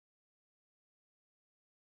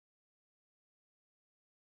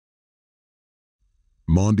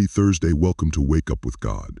Maundy Thursday, welcome to Wake Up with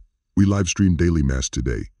God. We live stream daily Mass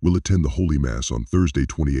today. We'll attend the Holy Mass on Thursday,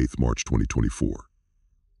 28th March 2024.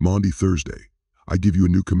 Maundy Thursday, I give you a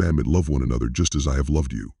new commandment: love one another just as I have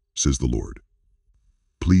loved you, says the Lord.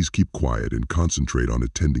 Please keep quiet and concentrate on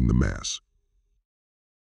attending the Mass.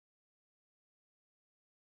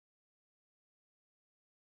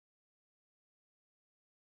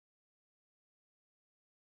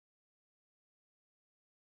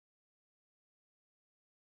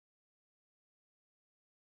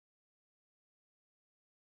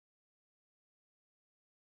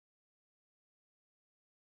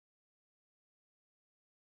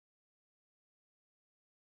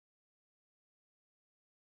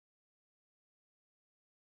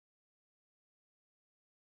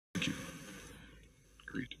 Thank you.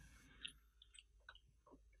 Great.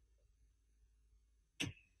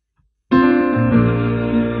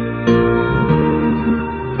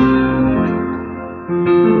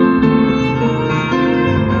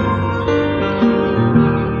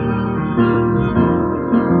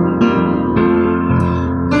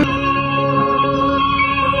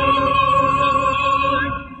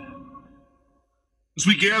 As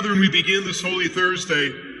we gather and we begin this Holy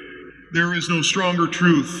Thursday, there is no stronger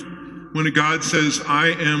truth when a God says, I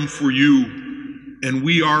am for you, and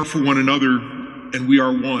we are for one another, and we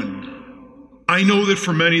are one. I know that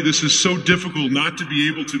for many this is so difficult not to be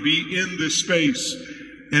able to be in this space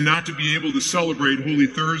and not to be able to celebrate Holy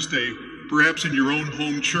Thursday, perhaps in your own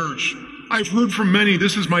home church. I've heard from many,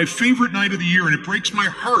 this is my favorite night of the year, and it breaks my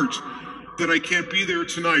heart that I can't be there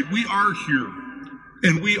tonight. We are here,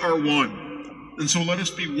 and we are one. And so let us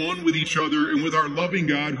be one with each other and with our loving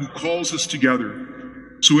God who calls us together.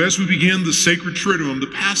 So as we begin the sacred Triduum, the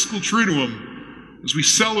Paschal Triduum, as we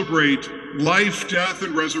celebrate life, death,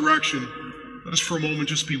 and resurrection, let us for a moment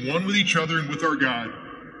just be one with each other and with our God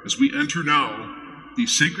as we enter now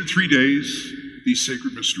these sacred 3 days, these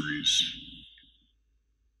sacred mysteries.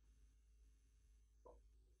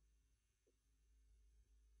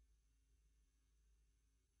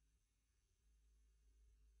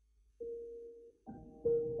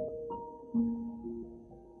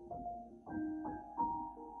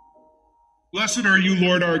 Blessed are you,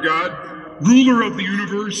 Lord our God, ruler of the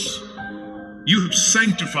universe. You have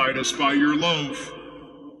sanctified us by your love,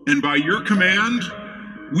 and by your command,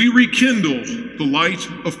 we rekindle the light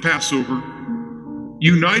of Passover.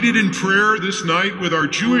 United in prayer this night with our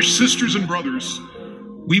Jewish sisters and brothers,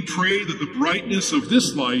 we pray that the brightness of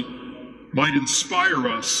this light might inspire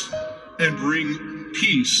us and bring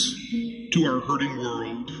peace to our hurting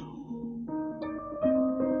world.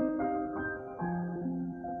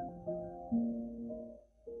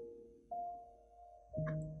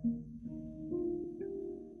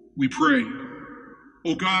 We pray,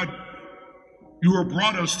 O God, you have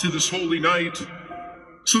brought us to this holy night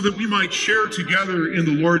so that we might share together in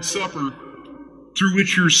the Lord's Supper, through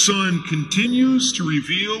which your Son continues to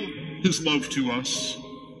reveal his love to us.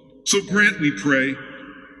 So grant, we pray,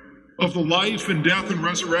 of the life and death and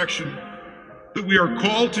resurrection that we are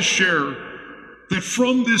called to share, that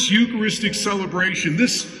from this Eucharistic celebration,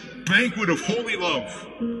 this banquet of holy love,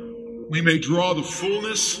 we may draw the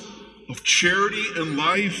fullness of charity and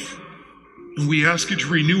life, and we ask you to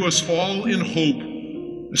renew us all in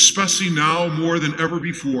hope, especially now more than ever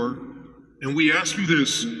before. And we ask you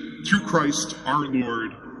this through Christ our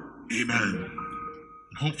Lord. Amen.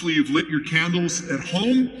 And hopefully you've lit your candles at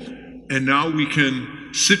home, and now we can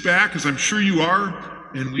sit back, as I'm sure you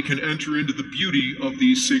are, and we can enter into the beauty of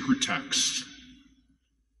these sacred texts.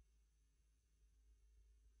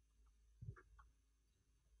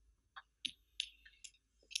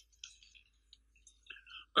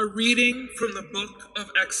 A reading from the book of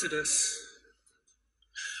Exodus.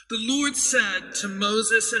 The Lord said to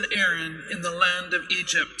Moses and Aaron in the land of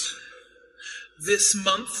Egypt, "This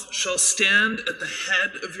month shall stand at the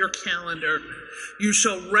head of your calendar. You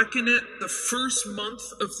shall reckon it the first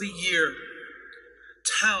month of the year.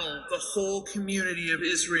 Tell the whole community of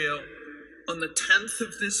Israel, on the 10th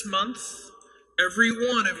of this month, every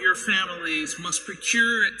one of your families must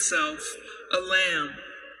procure itself a lamb,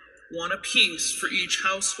 one apiece for each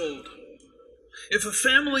household. If a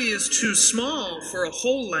family is too small for a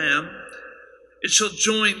whole lamb, it shall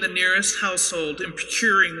join the nearest household in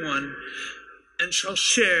procuring one and shall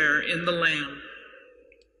share in the lamb,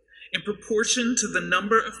 in proportion to the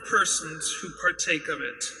number of persons who partake of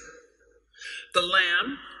it. The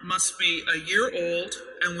lamb must be a year old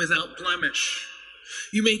and without blemish.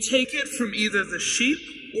 You may take it from either the sheep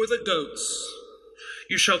or the goats.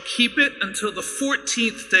 You shall keep it until the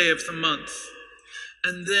 14th day of the month,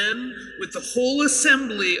 and then, with the whole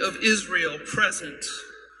assembly of Israel present,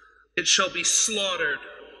 It shall be slaughtered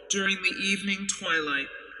during the evening twilight.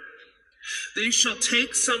 They shall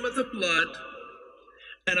take some of the blood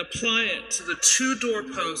and apply it to the 2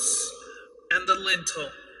 doorposts and the lintel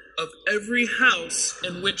of every house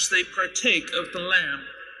in which they partake of the lamb.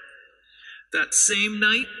 That same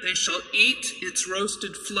night they shall eat its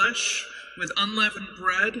roasted flesh with unleavened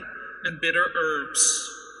bread and bitter herbs.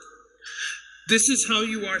 This is how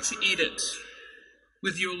you are to eat it,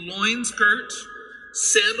 with your loins girt,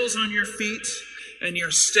 sandals on your feet, and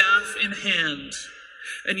your staff in hand,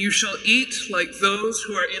 and you shall eat like those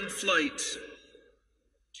who are in flight.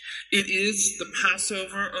 It is the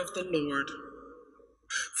Passover of the Lord.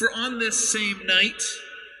 For on this same night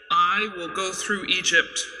I will go through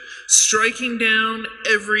Egypt, striking down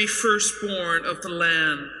every firstborn of the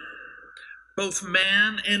land, both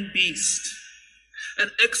man and beast,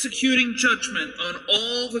 and executing judgment on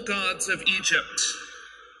all the gods of Egypt.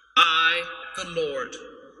 I, the Lord.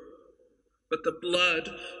 But the blood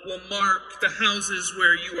will mark the houses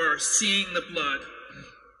where you are seeing the blood.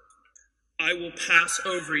 I will pass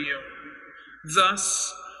over you.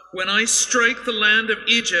 Thus, when I strike the land of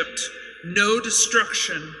Egypt, no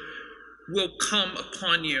destruction will come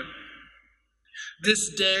upon you. This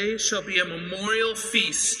day shall be a memorial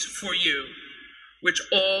feast for you, which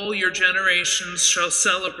all your generations shall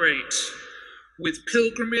celebrate, with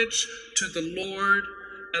pilgrimage to the Lord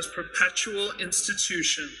as perpetual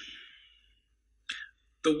institution.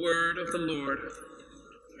 The word of the Lord.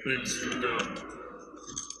 Thanks be to God.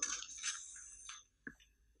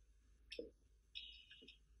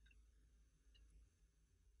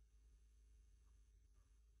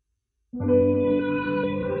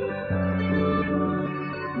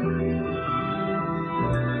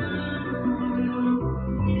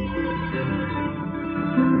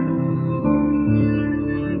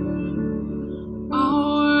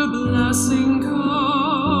 Our blessing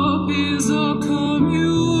cup is a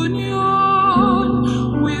communion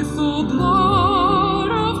with the blood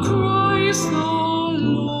of Christ the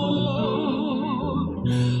Lord.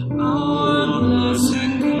 Our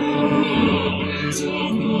blessing cup is a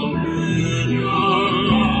communion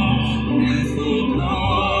with the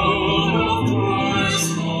blood of Christ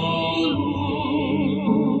the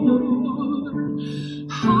Lord.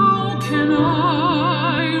 How can I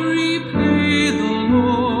repay the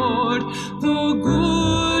Lord the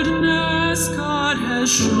goodness God has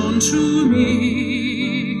shown to me?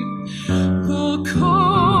 The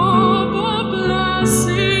cup of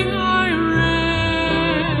blessing I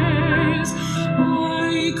raise,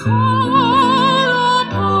 I call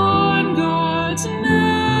upon God's name.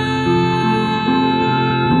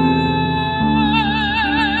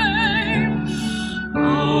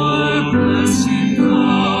 Our blessing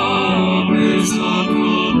cup is a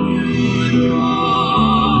communion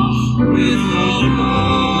with the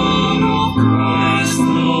blood of Christ the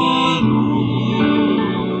Lord.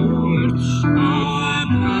 Our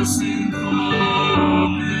blessing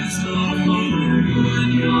cup is a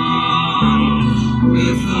communion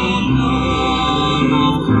with the blood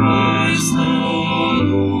of Christ the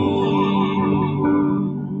Lord.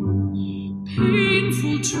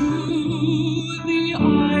 Painful to the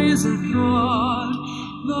eyes of God,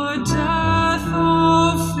 the death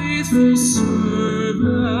of faithful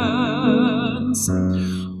servants.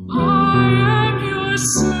 I am your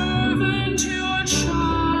servant, your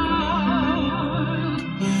child.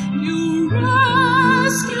 You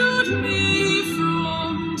rescued me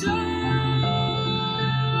from death.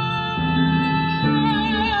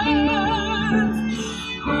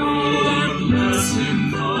 Our blessing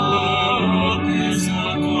cup is a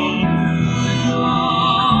communion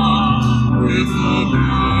with the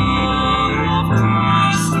blood of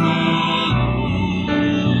Christ the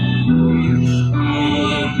Lord.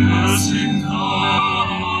 Our blessing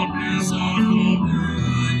cup is a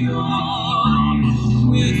communion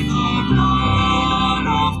with the blood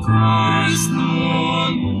of Christ the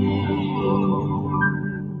Lord.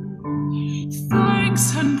 Thanks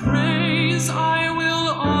and praise I will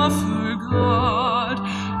offer God,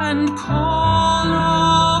 and call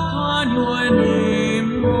upon your name,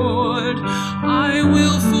 Lord. I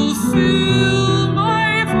will fulfill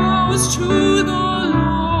my vows to the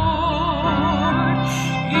Lord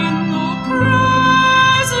in the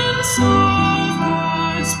presence of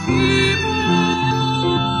God's people.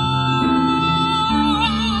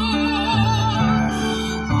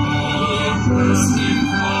 Our blessing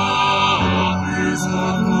cup is a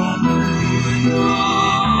communion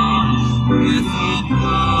with the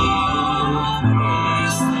blood of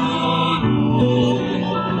Christ the Lord.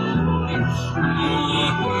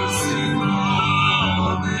 Our blessing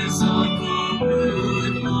cup is a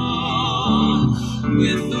communion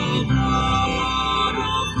with the blood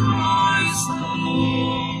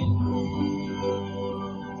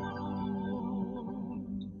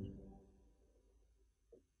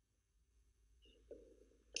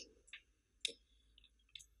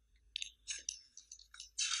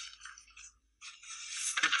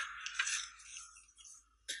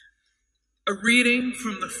A reading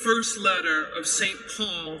from the first letter of St.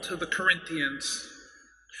 Paul to the Corinthians.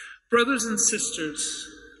 Brothers and sisters,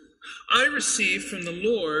 I received from the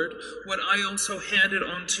Lord what I also handed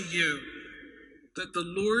on to you, that the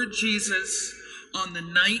Lord Jesus, on the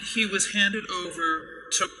night he was handed over,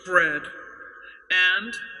 took bread,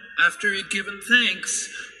 and, after he had given thanks,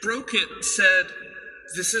 broke it and said,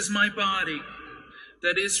 "This is my body,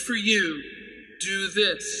 that is for you. Do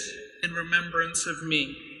this in remembrance of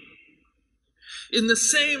me." In the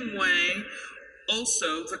same way,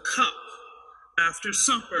 also the cup after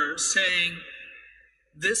supper, saying,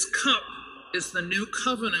 "This cup is the new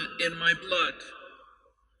covenant in my blood.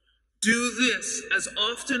 Do this as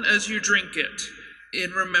often as you drink it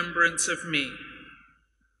in remembrance of me.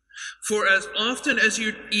 For as often as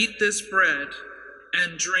you eat this bread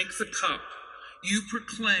and drink the cup, you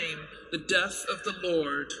proclaim the death of the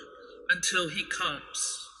Lord until he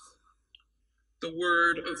comes." The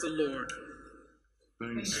word of the Lord.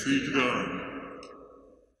 Thanks be to God.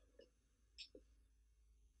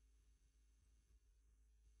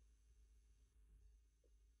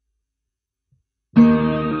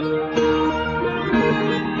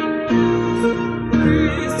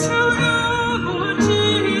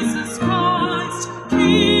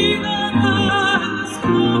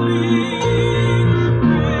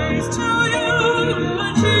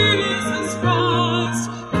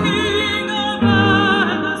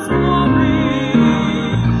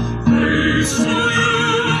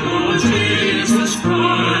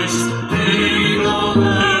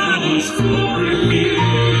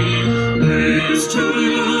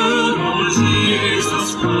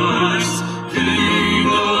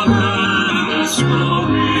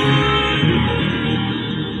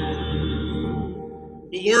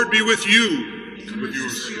 Be with you.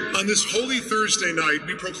 On this Holy Thursday night,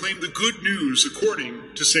 we proclaim the good news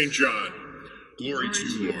according to St. John. Glory to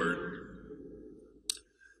you, Lord.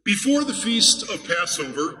 Before the feast of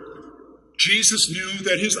Passover, Jesus knew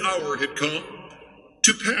that his hour had come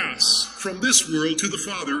to pass from this world to the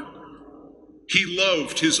Father. He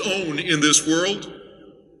loved his own in this world,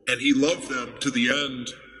 and he loved them to the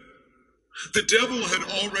end. The devil had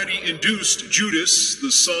already induced Judas,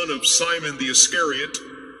 the son of Simon the Iscariot,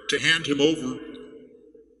 to hand him over.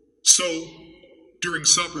 So, during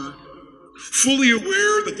supper, fully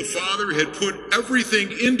aware that the Father had put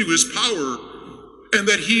everything into his power and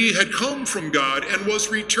that he had come from God and was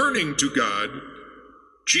returning to God,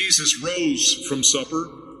 Jesus rose from supper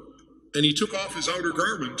and he took off his outer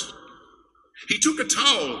garment. He took a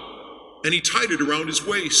towel and he tied it around his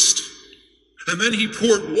waist. And then he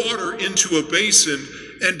poured water into a basin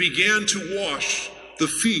and began to wash the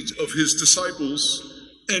feet of his disciples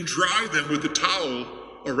and dry them with the towel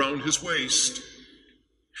around his waist.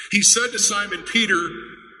 He said to Simon Peter,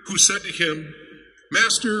 who said to him,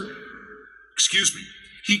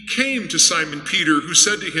 He came to Simon Peter, who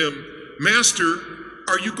said to him, "Master,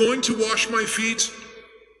 are you going to wash my feet?"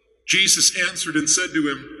 Jesus answered and said to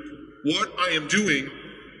him, "What I am doing,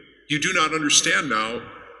 you do not understand now,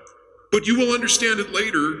 but you will understand it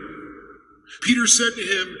later." Peter said to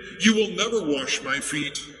him, "You will never wash my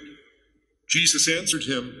feet." Jesus answered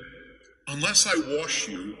him, "Unless I wash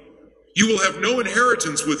you, you will have no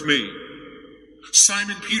inheritance with me."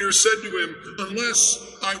 Simon Peter said to him,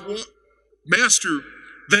 "Master,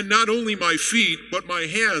 then not only my feet, but my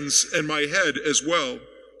hands and my head as well."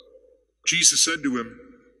 Jesus said to him,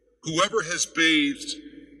 "Whoever has bathed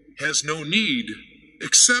has no need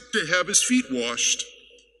except to have his feet washed,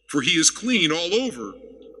 for he is clean all over.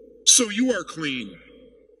 So you are clean,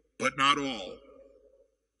 but not all."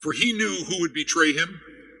 For he knew who would betray him.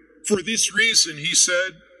 For this reason he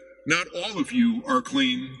said, "Not all of you are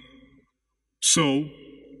clean." So,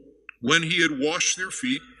 when he had washed their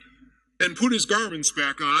feet and put his garments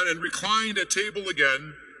back on and reclined at table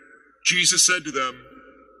again, Jesus said to them,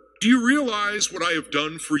 "Do you realize what I have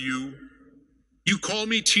done for you? You call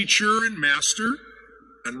me teacher and master,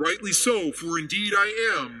 and rightly so, for indeed I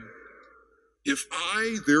am. If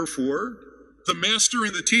I, therefore, the master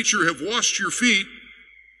and the teacher, have washed your feet,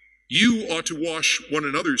 you ought to wash one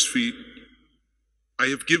another's feet. I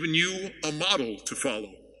have given you a model to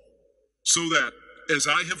follow, so that, as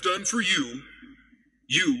I have done for you,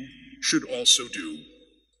 you should also do."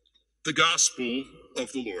 The Gospel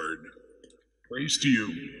of the Lord. Praise to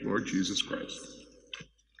you, Lord Jesus Christ.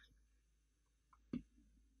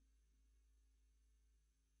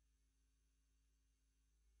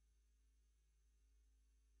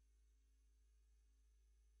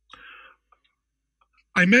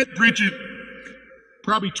 I met Bridget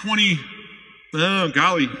probably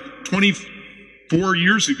 24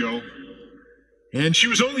 years ago. And she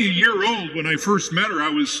was only a year old when I first met her. I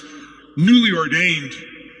was newly ordained,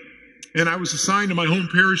 and I was assigned to my home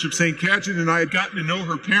parish of St. Cadgett, and I had gotten to know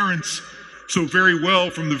her parents so very well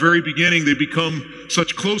from the very beginning. They become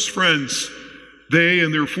such close friends, they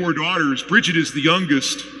and their 4 daughters. Bridget is the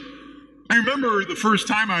youngest. I remember the first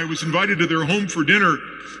time I was invited to their home for dinner,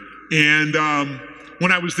 and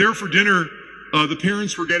when I was there for dinner, the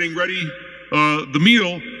parents were getting ready the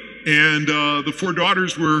meal, and the 4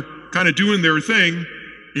 daughters were kind of doing their thing,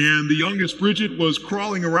 and the youngest, Bridget, was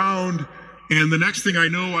crawling around, and the next thing I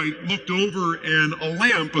know, I looked over, and a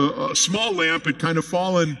lamp, a small lamp, had kind of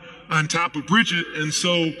fallen on top of Bridget, and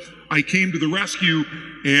so I came to the rescue,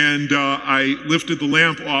 and I lifted the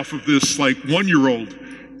lamp off of this, 1-year-old,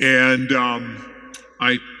 and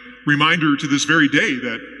I remind her to this very day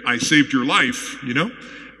that I saved your life,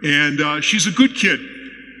 and she's a good kid,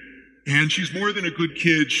 and she's more than a good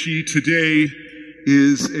kid. She today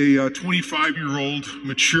is a 25-year-old,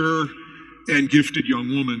 mature, and gifted young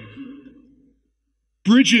woman.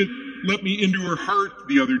 Bridget let me into her heart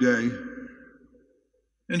the other day,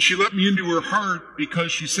 and she let me into her heart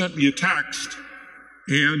because she sent me a text,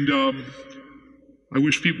 and I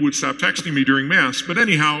wish people would stop texting me during Mass, but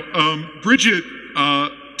anyhow, Bridget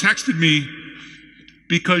texted me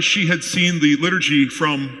because she had seen the liturgy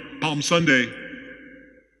from Palm Sunday.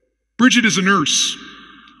 Bridget is a nurse.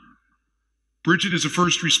 Bridget is a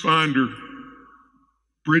first responder.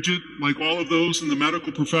 Bridget, like all of those in the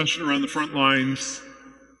medical profession, are on the front lines.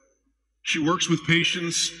 She works with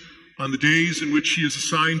patients on the days in which she is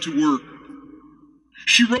assigned to work.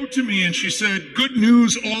 She wrote to me and she said, "Good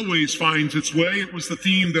news always finds its way." It was the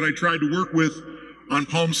theme that I tried to work with on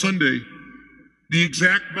Palm Sunday. The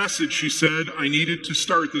exact message, she said, I needed to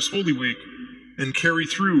start this Holy Week and carry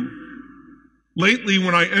through. Lately,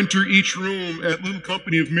 when I enter each room at Little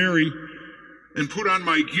Company of Mary and put on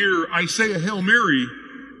my gear, I say a Hail Mary.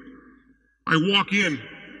 I walk in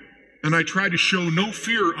and I try to show no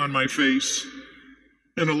fear on my face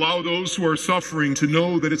and allow those who are suffering to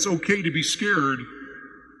know that it's okay to be scared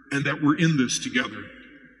and that we're in this together.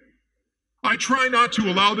 I try not to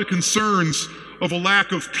allow the concerns of a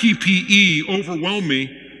lack of PPE overwhelm me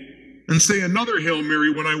and say another Hail Mary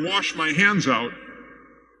when I wash my hands out.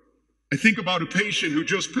 I think about a patient who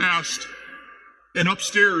just passed, and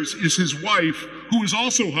upstairs is his wife, who is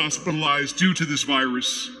also hospitalized due to this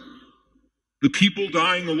virus. The people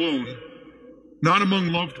dying alone, not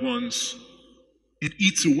among loved ones, it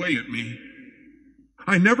eats away at me.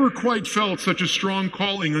 I never quite felt such a strong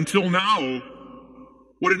calling until now.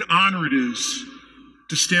 What an honor it is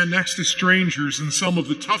to stand next to strangers in some of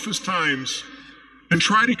the toughest times and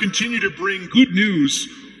try to continue to bring good news,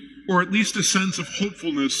 or at least a sense of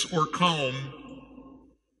hopefulness or calm.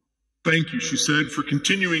 Thank you, she said, for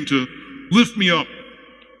continuing to lift me up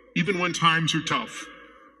even when times are tough.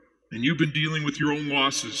 And you've been dealing with your own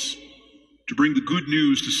losses to bring the good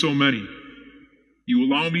news to so many. You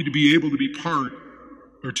allow me to be able to be part,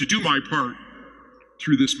 or to do my part,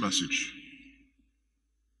 through this message.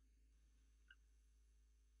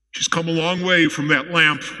 She's come a long way from that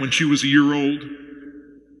lamp when she was a year old.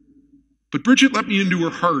 But Bridget let me into her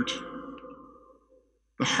heart,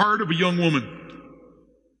 the heart of a young woman,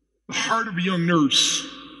 the heart of a young nurse,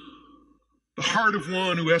 the heart of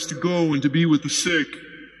one who has to go and to be with the sick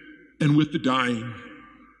and with the dying.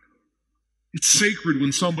 It's sacred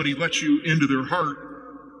when somebody lets you into their heart.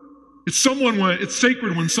 It's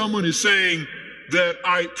sacred when someone is saying that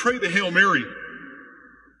I pray the Hail Mary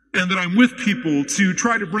and that I'm with people to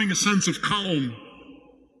try to bring a sense of calm.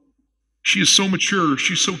 She is so mature.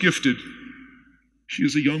 She's so gifted. She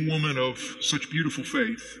is a young woman of such beautiful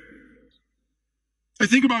faith. I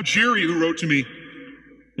think about Jerry, who wrote to me.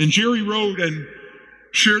 And Jerry wrote and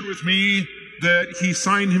shared with me that he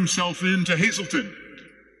signed himself into Hazelton,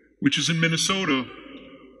 which is in Minnesota,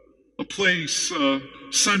 a place,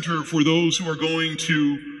 center for those who are going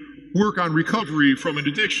to work on recovery from an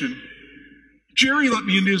addiction. Jerry let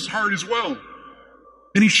me into his heart as well.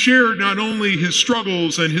 And he shared not only his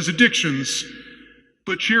struggles and his addictions,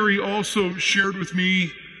 but Jerry also shared with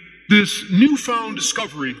me this newfound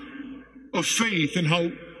discovery of faith and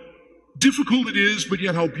how difficult it is, but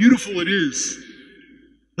yet how beautiful it is,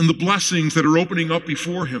 and the blessings that are opening up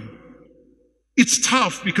before him. It's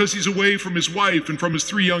tough because he's away from his wife and from his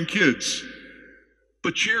 3 young kids.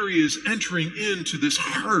 But Jerry is entering into this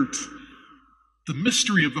heart, the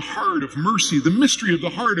mystery of the heart of mercy, the mystery of the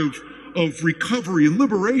heart of recovery and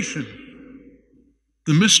liberation,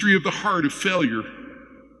 the mystery of the heart of failure,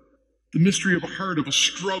 the mystery of a heart of a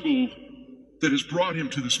struggle that has brought him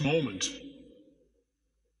to this moment.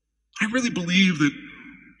 I really believe that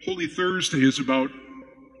Holy Thursday is about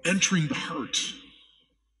entering the heart.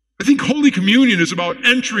 I think Holy Communion is about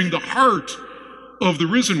entering the heart of the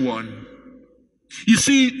risen one. You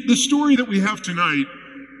see, the story that we have tonight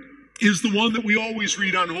is the one that we always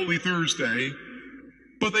read on Holy Thursday,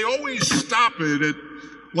 but they always stop it at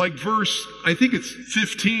like verse, I think it's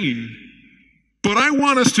 15. But I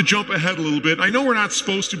want us to jump ahead a little bit. I know we're not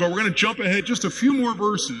supposed to, but we're going to jump ahead just a few more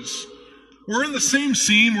verses. We're in the same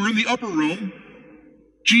scene. We're in the upper room.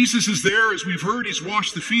 Jesus is there. As we've heard, he's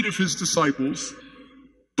washed the feet of his disciples.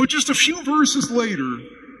 But just a few verses later,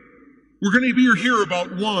 we're going to hear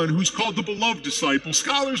about one who's called the beloved disciple.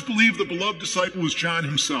 Scholars believe the beloved disciple was John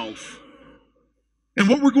himself. And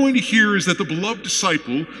what we're going to hear is that the beloved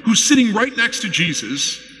disciple, who's sitting right next to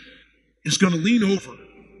Jesus, is going to lean over.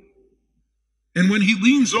 And when he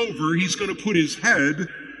leans over, he's going to put his head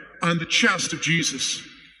on the chest of Jesus.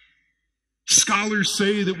 Scholars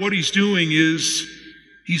say that what he's doing is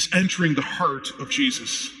he's entering the heart of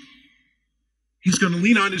Jesus. He's going to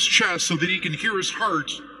lean on his chest so that he can hear his heart,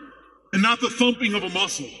 and not the thumping of a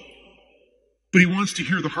muscle, but he wants to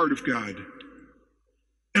hear the heart of God.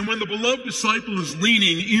 And when the beloved disciple is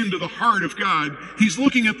leaning into the heart of God, he's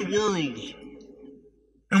looking at the world.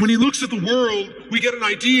 And when he looks at the world, we get an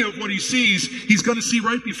idea of what he sees. He's going to see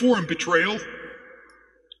right before him betrayal.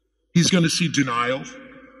 He's going to see denial.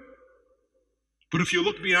 But if you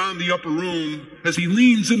look beyond the upper room, as he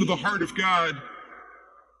leans into the heart of God,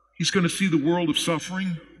 he's going to see the world of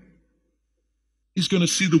suffering. He's going to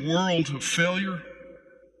see the world of failure.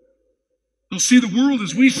 He'll see the world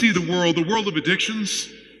as we see the world of addictions,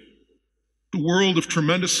 the world of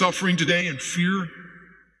tremendous suffering today and fear.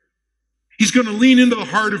 He's going to lean into the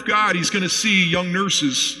heart of God. He's going to see young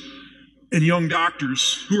nurses and young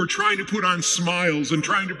doctors who are trying to put on smiles and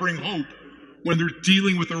trying to bring hope when they're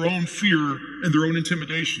dealing with their own fear and their own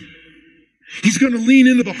intimidation. He's going to lean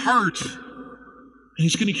into the heart, and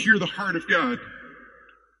he's going to hear the heart of God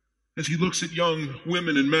as he looks at young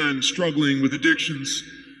women and men struggling with addictions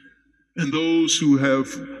and those who have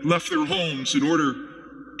left their homes in order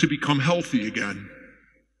to become healthy again.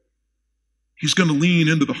 He's going to lean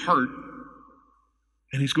into the heart,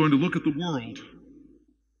 and he's going to look at the world,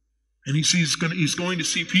 and he's going to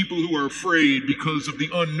see people who are afraid because of the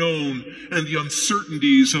unknown and the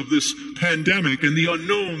uncertainties of this pandemic and the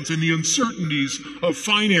unknowns and the uncertainties of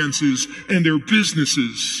finances and their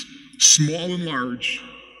businesses, small and large.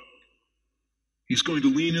 He's going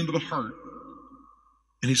to lean into the heart,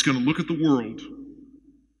 and he's going to look at the world,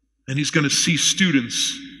 and he's going to see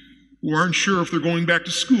students who aren't sure if they're going back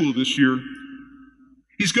to school this year.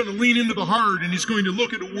 He's going to lean into the heart, and he's going to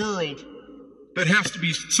look at a world that has to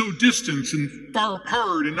be so distant and far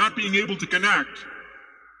apart and not being able to connect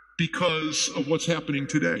because of what's happening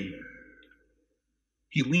today.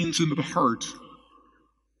 He leans into the heart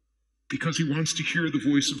because he wants to hear the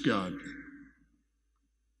voice of God.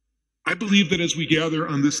 I believe that as we gather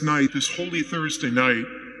on this night, this Holy Thursday night,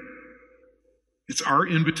 it's our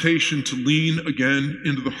invitation to lean again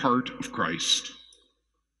into the heart of Christ,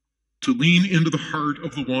 to lean into the heart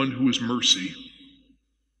of the one who is mercy,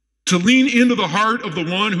 to lean into the heart of the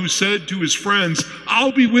one who said to his friends,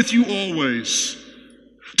 "I'll be with you always,"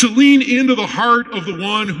 to lean into the heart of the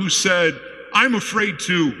one who said, "I'm afraid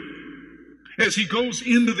too," as he goes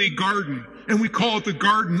into the garden, and we call it the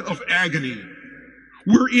Garden of Agony.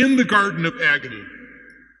 We're in the Garden of Agony.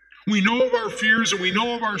 We know of our fears and we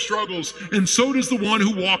know of our struggles, and so does the one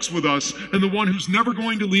who walks with us and the one who's never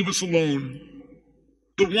going to leave us alone.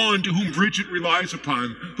 The one to whom Bridget relies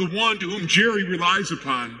upon, the one to whom Jerry relies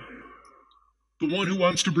upon, the one who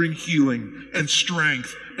wants to bring healing and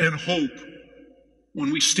strength and hope when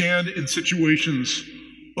we stand in situations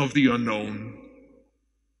of the unknown.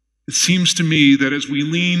 It seems to me that as we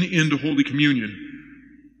lean into Holy Communion,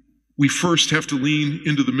 we first have to lean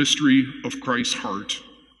into the mystery of Christ's heart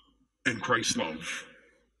and Christ's love.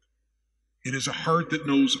 It is a heart that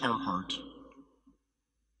knows our heart.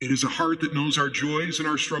 It is a heart that knows our joys and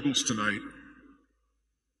our struggles tonight.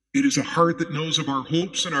 It is a heart that knows of our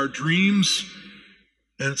hopes and our dreams,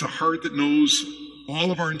 and it's a heart that knows all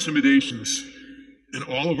of our intimidations and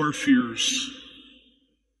all of our fears.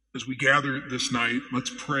 As we gather this night, let's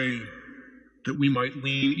pray that we might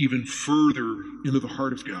lean even further into the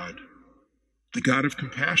heart of God, the God of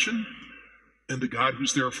compassion and the God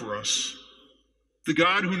who's there for us, the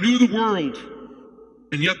God who knew the world,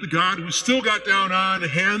 and yet the God who still got down on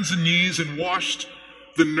hands and knees and washed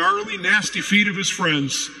the gnarly, nasty feet of his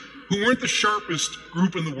friends who weren't the sharpest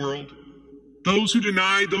group in the world, those who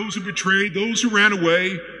denied, those who betrayed, those who ran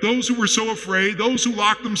away, those who were so afraid, those who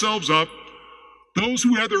locked themselves up, those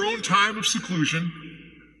who had their own time of seclusion.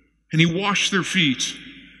 And he washed their feet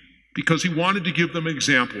because he wanted to give them an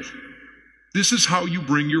example This is how you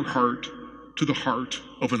bring your heart to the heart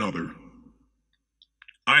of another.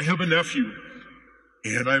 I have a nephew,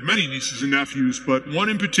 and I have many nieces and nephews, but one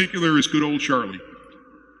in particular is good old Charlie.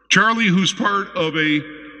 Charlie, who's part of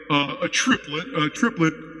a triplet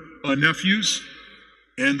nephews,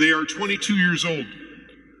 and they are 22 years old.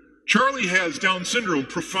 Charlie has Down syndrome,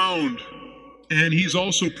 profound, and he's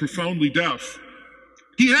also profoundly deaf.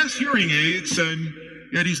 He has hearing aids, and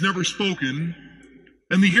yet he's never spoken.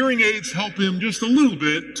 And the hearing aids help him just a little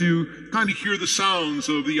bit to kind of hear the sounds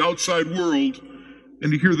of the outside world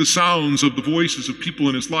and to hear the sounds of the voices of people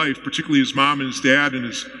in his life, particularly his mom and his dad and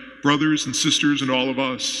his brothers and sisters and all of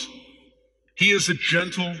us. He is a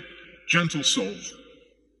gentle, gentle soul.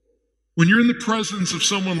 When you're in the presence of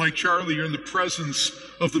someone like Charlie, you're in the presence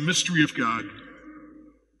of the mystery of God.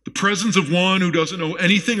 The presence of one who doesn't know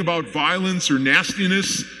anything about violence or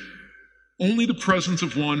nastiness, only the presence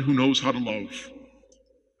of one who knows how to love.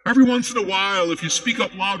 Every once in a while, if you speak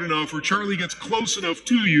up loud enough or Charlie gets close enough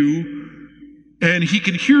to you and he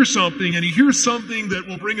can hear something and he hears something that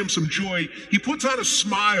will bring him some joy, he puts on a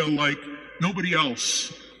smile like nobody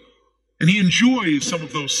else. And he enjoys some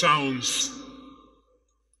of those sounds.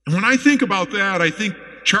 And when I think about that, I think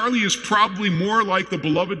Charlie is probably more like the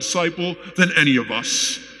beloved disciple than any of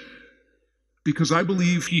us. Because I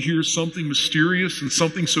believe he hears something mysterious and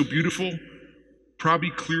something so beautiful, probably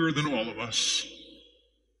clearer than all of us.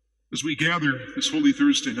 As we gather this Holy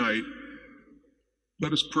Thursday night,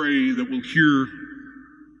 let us pray that we'll hear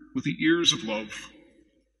with the ears of love.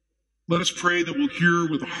 Let us pray that we'll hear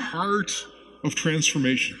with a heart of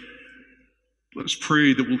transformation. Let us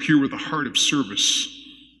pray that we'll hear with a heart of service,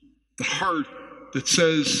 the heart that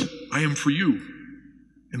says, I am for you,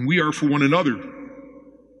 and we are for one another.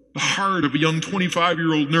 The heart of a young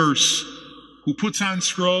 25-year-old nurse who puts on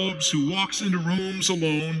scrubs, who walks into rooms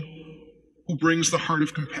alone, who brings the heart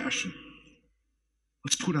of compassion.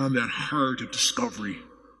 Let's put on that heart of discovery,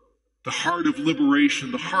 the heart of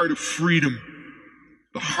liberation, the heart of freedom,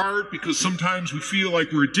 the heart because sometimes we feel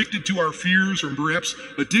like we're addicted to our fears or perhaps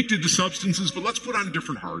addicted to substances, but let's put on a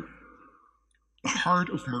different heart, the heart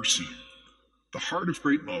of mercy, the heart of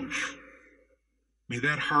great love. May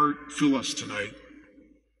that heart fill us tonight,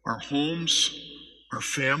 our homes, our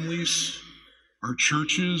families, our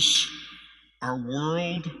churches, our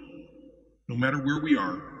world, no matter where we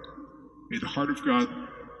are. May the heart of God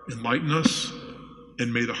enlighten us,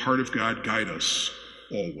 and may the heart of God guide us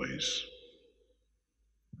always.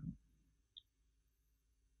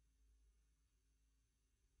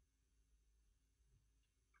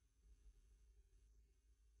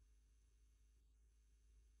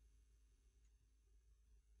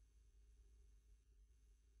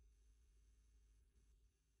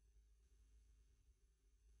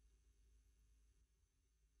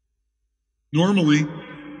 Normally,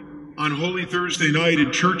 on Holy Thursday night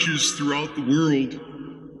in churches throughout the world,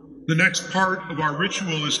 the next part of our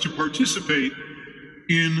ritual is to participate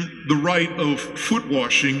in the rite of foot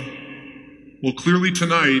washing. Well, clearly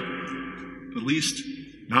tonight, at least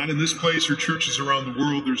not in this place or churches around the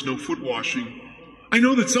world, there's no foot washing. I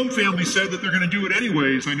know that some families said that they're going to do it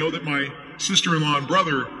anyways. I know that my sister-in-law and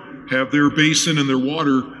brother have their basin and their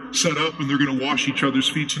water set up and they're going to wash each other's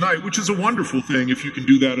feet tonight, which is a wonderful thing if you can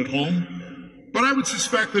do that at home. But I would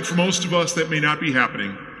suspect that for most of us that may not be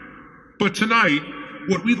happening. But tonight,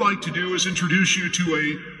 what we'd like to do is introduce you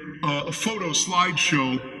to a photo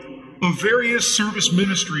slideshow of various service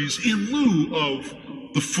ministries in lieu of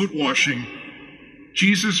the foot washing.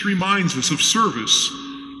 Jesus reminds us of service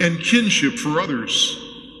and kinship for others.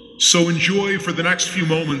 So enjoy for the next few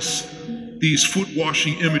moments these foot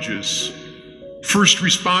washing images. First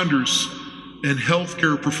responders and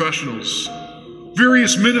healthcare professionals,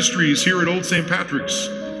 various ministries here at Old St. Patrick's,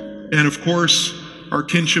 and of course, our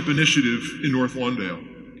kinship initiative in North Lawndale.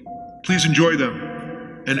 Please enjoy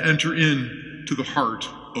them and enter into the heart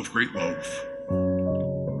of great love.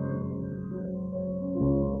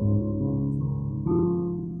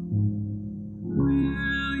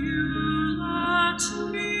 Will you let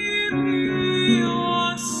me be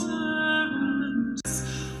your servant?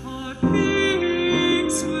 Our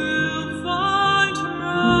peace will find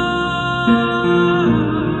rest.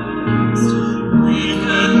 We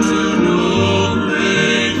can do no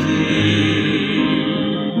great things.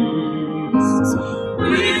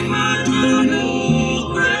 We can do no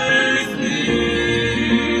great things.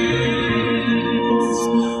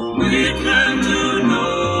 We can do no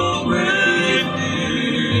great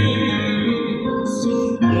things.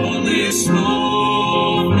 Only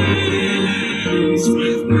small things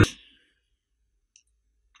with great.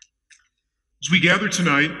 As we gather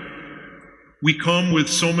tonight, we come with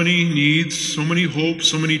so many needs, so many hopes,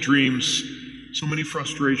 so many dreams. so many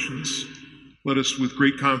frustrations. Let us, with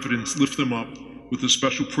great confidence, lift them up with the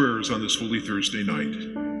special prayers on this Holy Thursday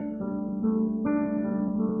night.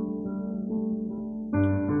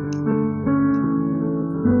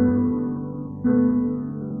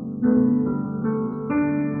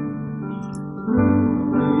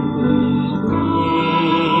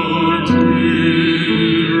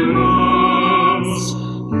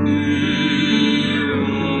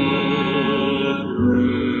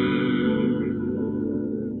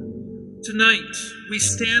 Tonight, we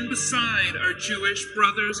stand beside our Jewish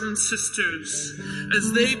brothers and sisters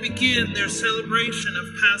as they begin their celebration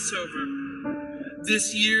of Passover.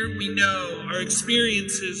 This year, we know our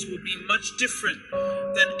experiences will be much different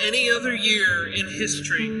than any other year in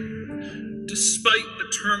history. Despite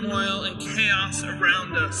the turmoil and chaos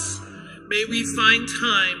around us, may we find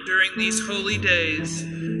time during these holy days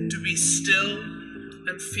to be still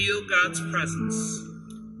and feel God's presence.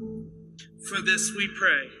 For this we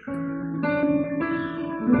pray.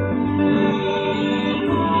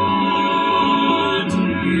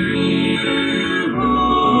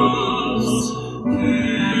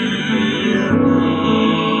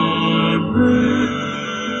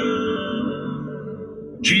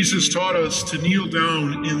 Jesus taught us to kneel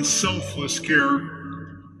down in selfless care.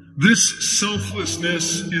 This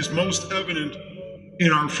selflessness is most evident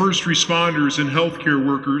in our first responders and healthcare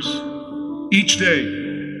workers. Each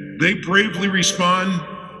day, they bravely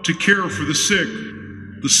respond to care for the sick,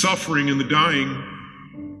 the suffering, and the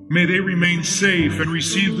dying. May they remain safe and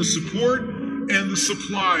receive the support and the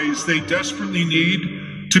supplies they desperately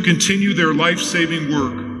need to continue their life-saving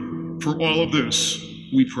work. For all of this,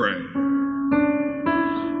 we pray.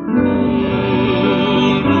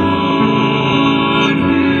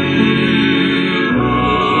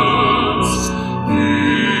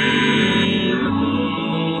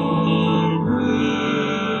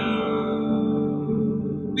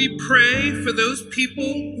 We pray for those people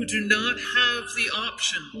who do not have the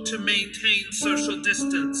option to maintain social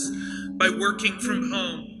distance by working from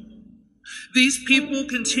home. These people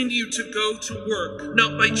continue to go to work,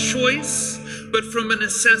 not by choice, but from a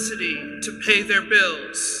necessity to pay their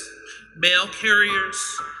bills. Mail carriers,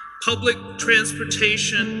 public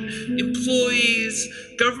transportation, employees,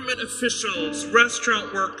 government officials,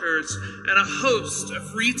 restaurant workers, and a host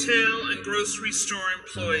of retail and grocery store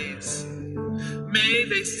employees. May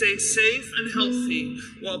they stay safe and healthy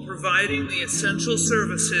while providing the essential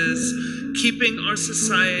services, keeping our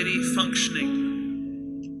society functioning.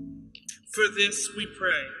 For this we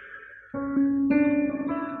pray.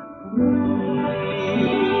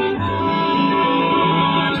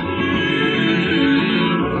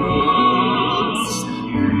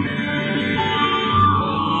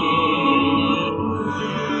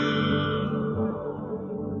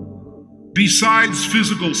 Besides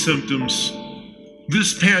physical symptoms,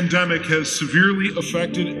 this pandemic has severely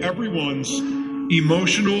affected everyone's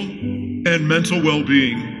emotional and mental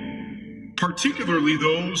well-being, particularly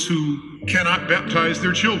those who cannot baptize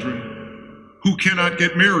their children, who cannot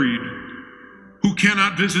get married, who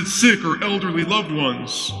cannot visit sick or elderly loved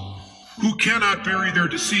ones, who cannot bury their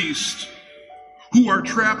deceased, who are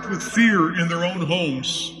trapped with fear in their own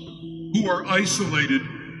homes, who are isolated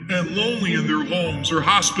and lonely in their homes or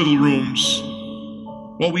hospital rooms.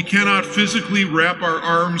 While we cannot physically wrap our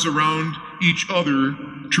arms around each other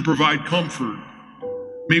to provide comfort,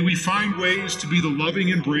 may we find ways to be the loving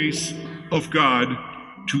embrace of God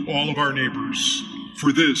to all of our neighbors.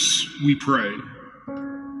 For this we pray.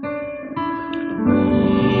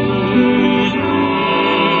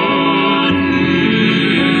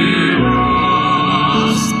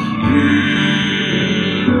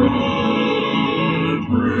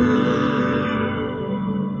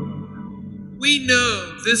 We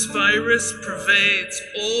know this virus pervades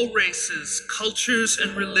all races, cultures,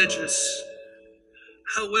 and religions.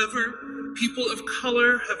 However, people of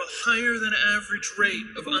color have a higher than average rate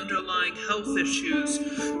of underlying health issues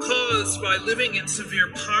caused by living in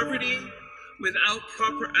severe poverty without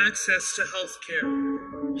proper access to health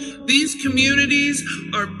care. These communities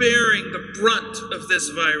are bearing the brunt of this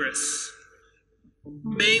virus.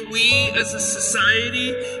 May we as a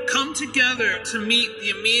society come together to meet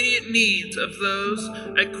the immediate needs of those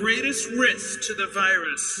at greatest risk to the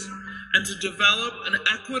virus and to develop an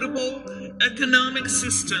equitable economic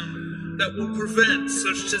system that will prevent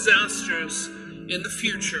such disasters in the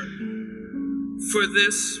future. For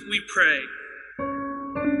this we pray.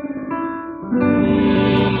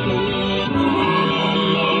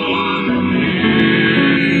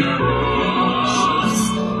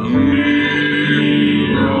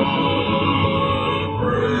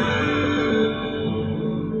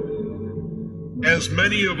 As as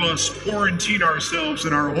many of us quarantine ourselves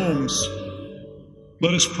in our homes,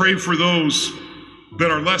 let us pray for those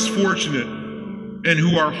that are less fortunate and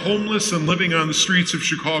who are homeless and living on the streets of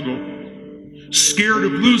Chicago, scared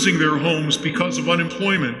of losing their homes because of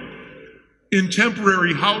unemployment, in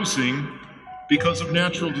temporary housing because of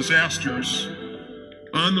natural disasters,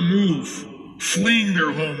 on the move, fleeing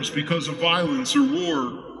their homes because of violence or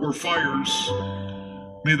war or fires.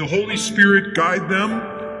 May the Holy Spirit guide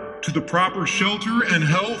them to the proper shelter and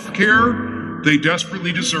health care they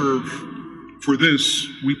desperately deserve. For this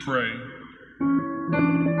we pray.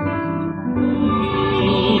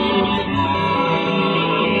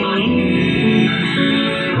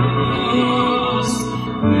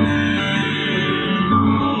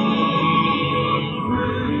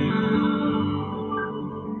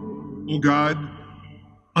 O God,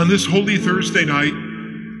 on this Holy Thursday night,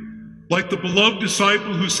 like the beloved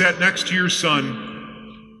disciple who sat next to your Son,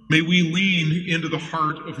 may we lean into the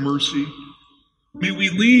heart of mercy. May we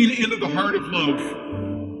lean into the heart of love.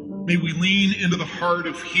 May we lean into the heart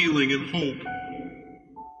of healing and hope.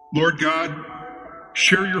 Lord God,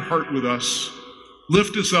 share your heart with us.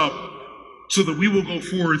 Lift us up so that we will go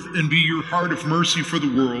forth and be your heart of mercy for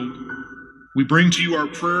the world. We bring to you our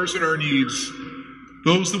prayers and our needs,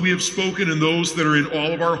 those that we have spoken and those that are in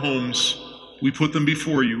all of our homes. We put them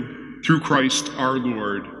before you through Christ our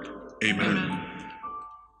Lord. Amen. Amen.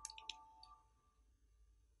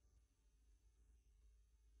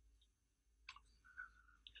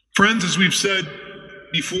 Friends, as we've said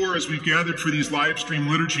before, as we've gathered for these live stream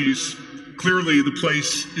liturgies, clearly the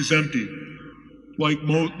place is empty, like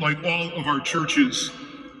all of our churches.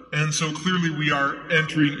 And so clearly we are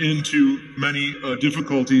entering into many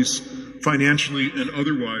difficulties, financially and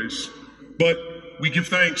otherwise. But we give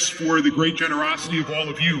thanks for the great generosity of all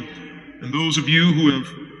of you, and those of you who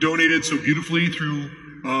have donated so beautifully through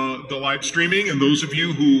the live streaming, and those of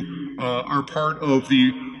you who are part of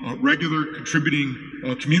the regular contributing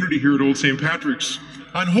community here at Old St. Patrick's.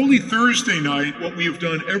 On Holy Thursday night, what we have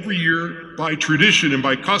done every year by tradition and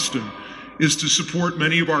by custom is to support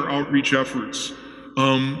many of our outreach efforts.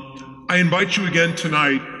 I invite you again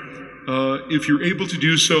tonight, if you're able to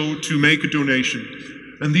do so, to make a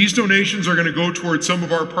donation. And these donations are going to go towards some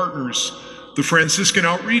of our partners, the Franciscan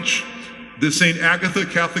Outreach, the St. Agatha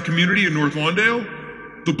Catholic Community in North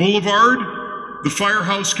Lawndale, the Boulevard, the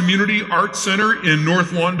Firehouse Community Arts Center in North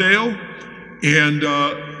Lawndale, and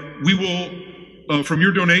we will, from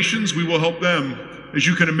your donations, we will help them. As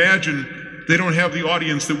you can imagine, they don't have the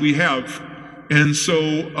audience that we have. And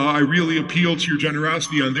so I really appeal to your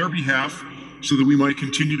generosity on their behalf so that we might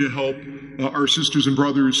continue to help our sisters and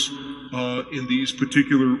brothers in these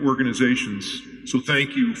particular organizations. So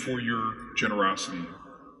thank you for your generosity.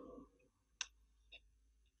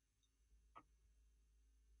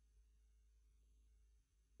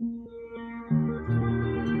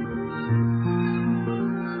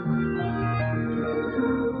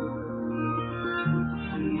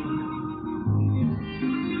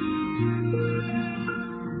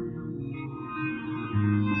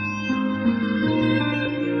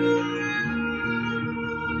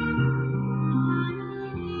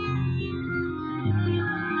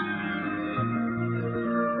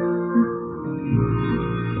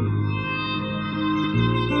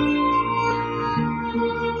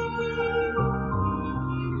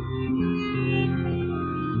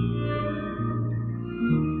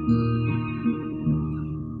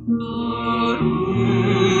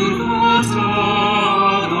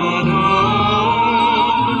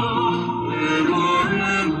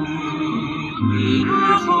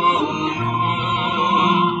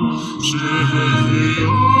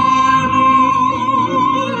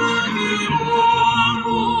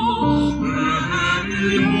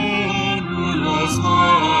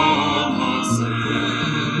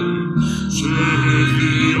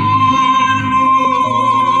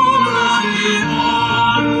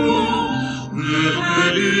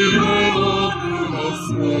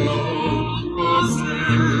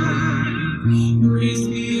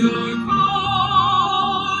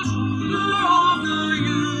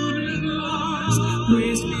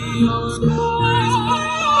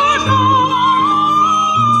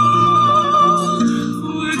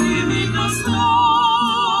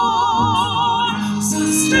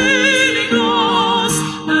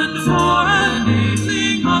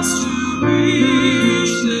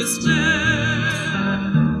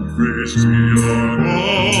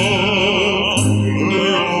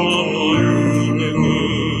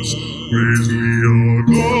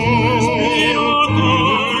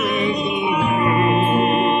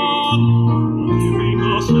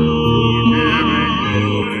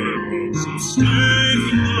 Stay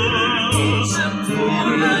with us and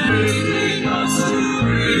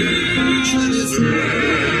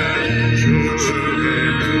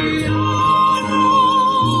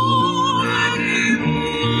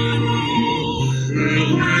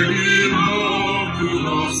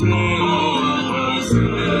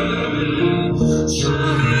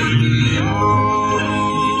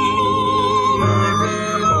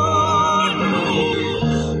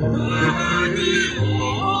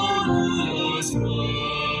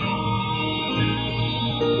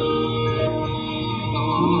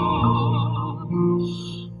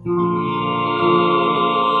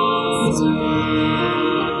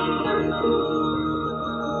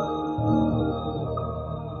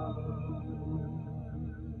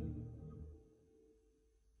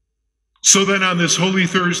So then on this Holy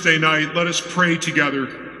Thursday night, let us pray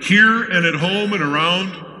together, here and at home and around,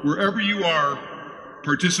 wherever you are,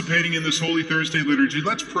 participating in this Holy Thursday liturgy.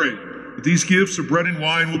 Let's pray that these gifts of bread and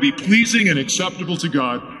wine will be pleasing and acceptable to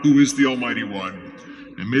God, who is the Almighty One.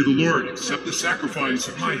 And may the Lord accept the sacrifice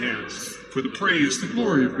of my hands for the praise, the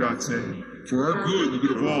glory of God's name, for our good and the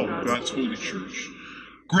good of all of God's holy church.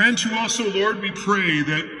 Grant to us, O Lord, we pray,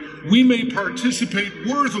 that we may participate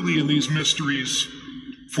worthily in these mysteries,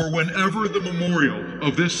 for whenever the memorial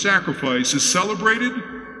of this sacrifice is celebrated,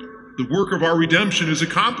 the work of our redemption is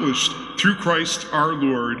accomplished through Christ our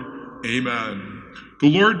Lord. Amen. The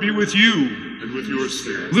Lord be with you. And with your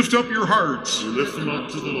spirit. Lift up your hearts. We lift them up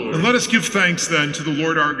to the Lord. And let us give thanks then to the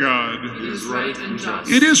Lord our God. It is right and just.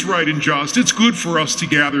 It is right and just. It's good for us to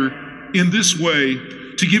gather in this way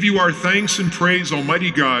to give you our thanks and praise,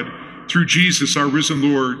 Almighty God, through Jesus our risen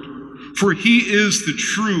Lord. For he is the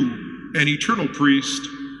true and eternal priest,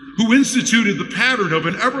 who instituted the pattern of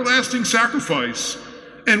an everlasting sacrifice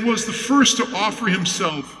and was the first to offer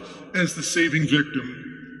himself as the saving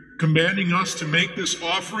victim, commanding us to make this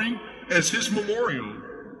offering as his memorial.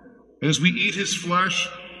 As we eat his flesh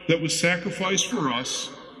that was sacrificed for us,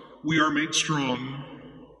 we are made strong.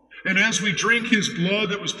 And as we drink his blood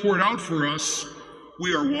that was poured out for us,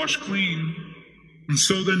 we are washed clean. And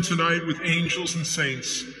so then tonight, with angels and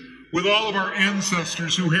saints, with all of our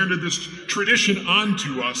ancestors who handed this tradition on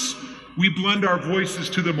to us, we blend our voices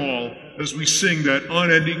to them all as we sing that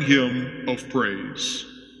unending hymn of praise.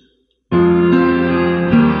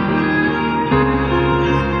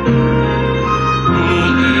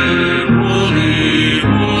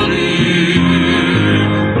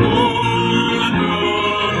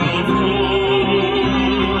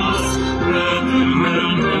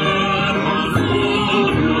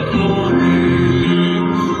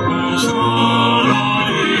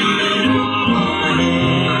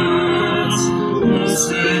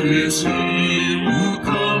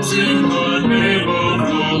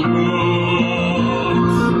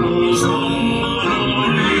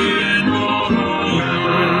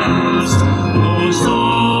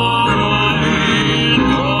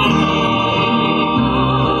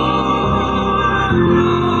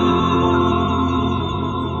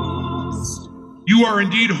 You are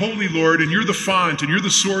indeed holy, Lord, and you're the font, and you're the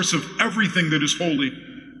source of everything that is holy.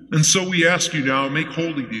 And so we ask you now, make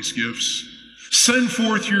holy these gifts. Send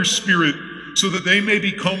forth your Spirit, so that they may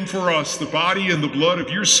become for us the body and the blood of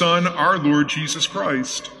your Son, our Lord Jesus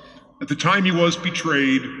Christ. At the time he was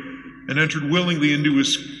betrayed and entered willingly into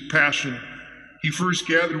his passion, he first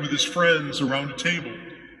gathered with his friends around a table.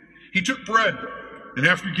 He took bread, and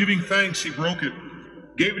after giving thanks, he broke it,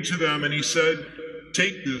 gave it to them, and he said,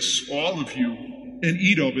 "Take this, all of you, and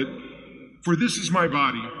eat of it, for this is my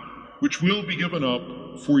body, which will be given up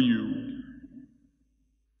for you."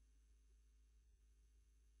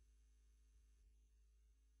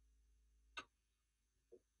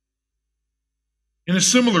 In a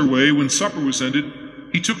similar way, when supper was ended,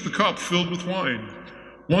 he took the cup filled with wine.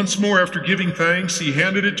 Once more, after giving thanks, he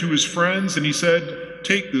handed it to his friends, and he said,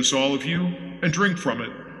 "Take this, all of you, and drink from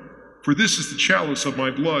it, for this is the chalice of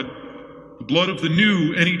my blood, the blood of the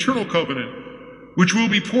new and eternal covenant, which will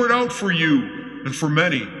be poured out for you and for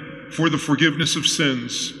many for the forgiveness of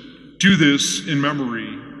sins. Do this in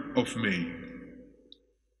memory of me."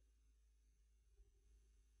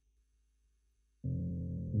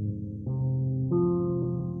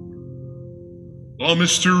 The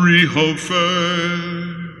mystery of faith.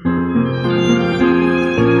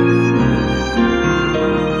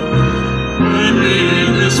 And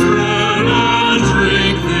eat this bread and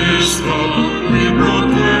drink this cup, we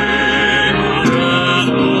proclaim our death,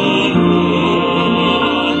 O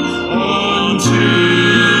Lord, until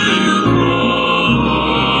you come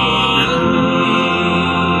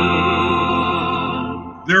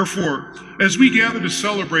again. Therefore, as we gather to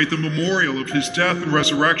celebrate the memorial of his death and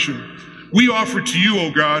resurrection, we offer to you, O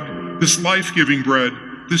God, this life-giving bread,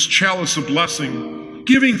 this chalice of blessing,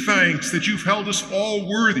 giving thanks that you've held us all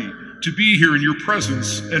worthy to be here in your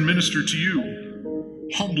presence and minister to you.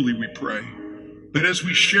 Humbly we pray that as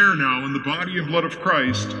we share now in the body and blood of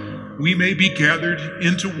Christ, we may be gathered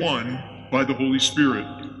into one by the Holy Spirit.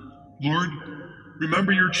 Lord,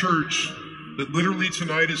 remember your church that literally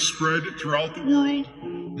tonight is spread throughout the world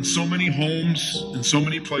in so many homes, in so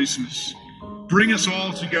many places. Bring us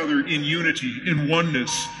all together in unity, in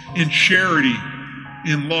oneness, in charity,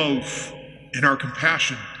 in love, in our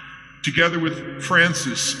compassion, together with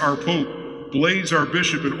Francis, our Pope, Blaise, our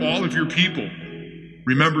Bishop, and all of your people.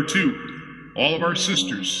 Remember, too, all of our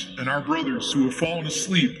sisters and our brothers who have fallen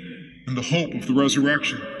asleep in the hope of the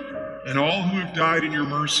resurrection, and all who have died in your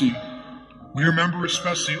mercy. We remember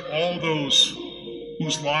especially all those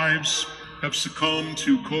whose lives have succumbed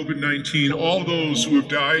to COVID-19, all those who have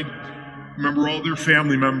died. Remember all their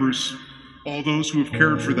family members, all those who have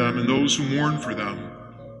cared for them and those who mourn for them.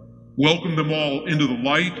 Welcome them all into the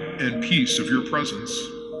light and peace of your presence.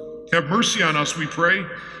 Have mercy on us, we pray,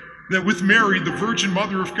 that with Mary, the Virgin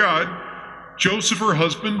Mother of God, Joseph, her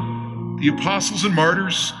husband, the apostles and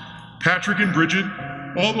martyrs, Patrick and Bridget,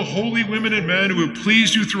 all the holy women and men who have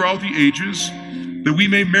pleased you throughout the ages, that we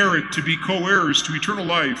may merit to be co-heirs to eternal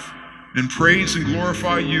life and praise and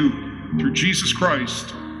glorify you through Jesus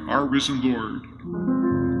Christ, our risen Lord.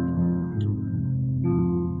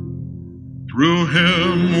 Through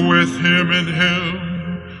him, with him, and him,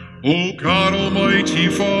 O God, Almighty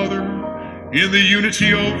Father, in the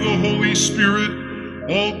unity of the Holy Spirit,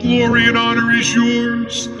 all glory and honor is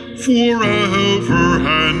yours forever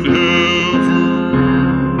and ever.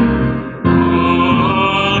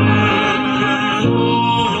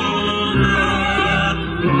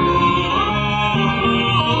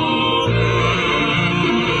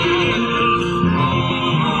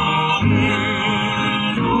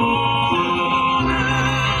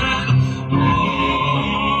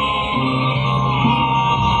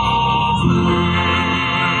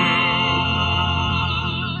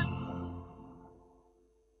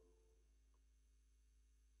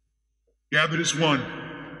 Gathered as one,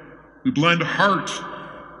 we blend heart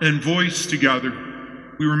and voice together.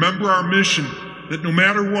 We remember our mission that no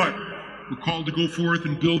matter what, we're called to go forth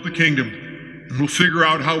and build the kingdom. And we'll figure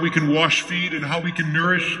out how we can wash feet and how we can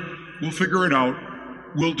nourish. We'll figure it out.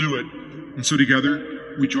 We'll do it. And so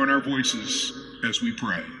together, we join our voices as we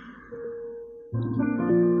pray.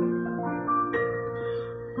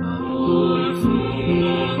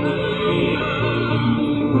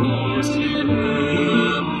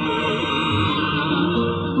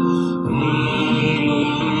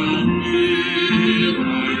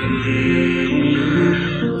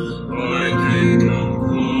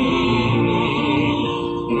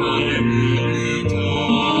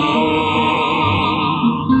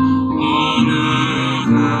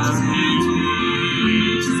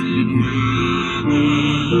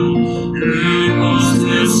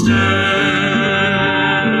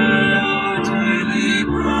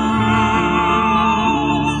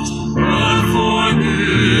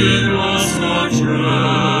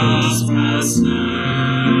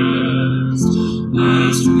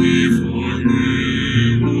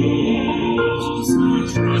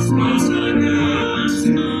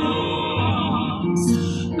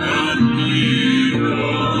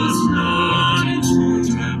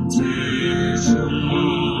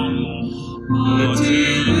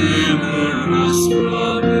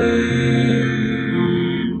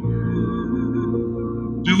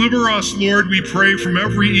 Deliver us, Lord, we pray, from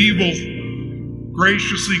every evil.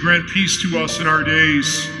 Graciously grant peace to us in our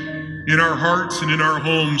days, in our hearts and in our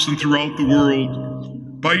homes and throughout the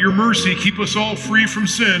world. By your mercy, keep us all free from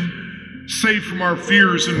sin, safe from our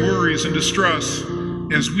fears and worries and distress,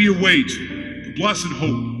 as we await the blessed hope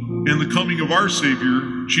and the coming of our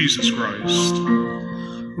Savior, Jesus Christ.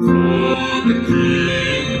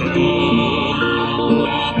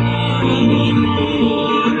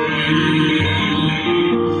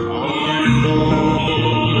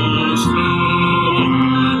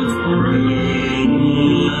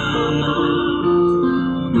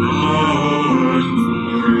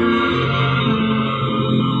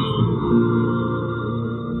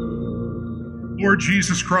 Lord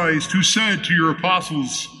Jesus Christ, who said to your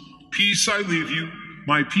apostles, "Peace I leave you,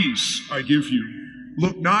 my peace I give you,"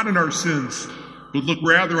 look not on our sins, but look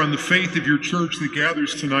rather on the faith of your church that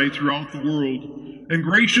gathers tonight throughout the world, and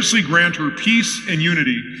graciously grant her peace and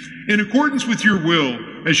unity in accordance with your will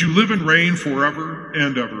as you live and reign forever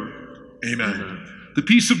and ever. Amen. The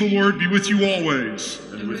peace of the Lord be with you always.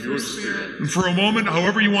 And with your spirit. And for a moment,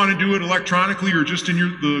 however you want to do it, electronically or just in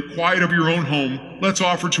the quiet of your own home, let's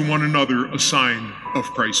offer to one another a sign of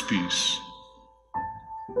Christ's peace.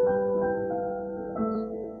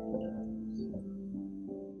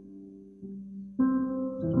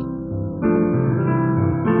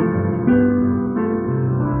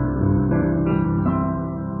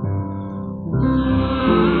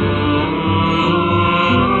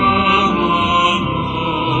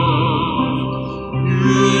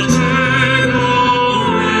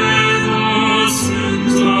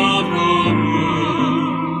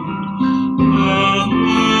 Have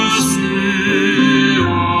mercy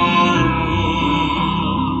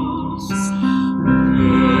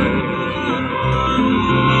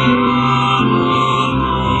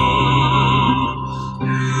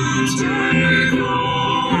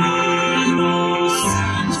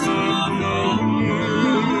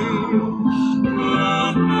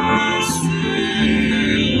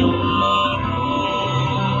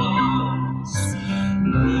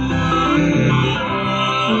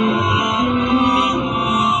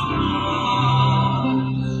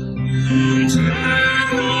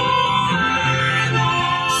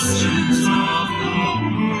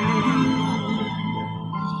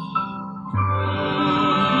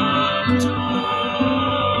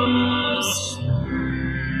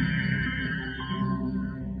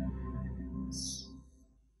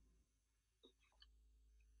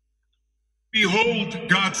Behold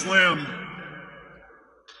God's Lamb.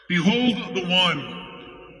 Behold the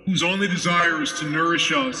one whose only desire is to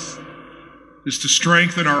nourish us, is to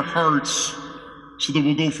strengthen our hearts, so that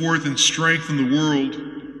we'll go forth and strengthen the world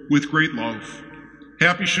with great love.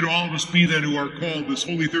 Happy should all of us be then who are called this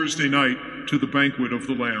Holy Thursday night to the banquet of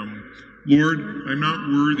the Lamb. Lord, I'm not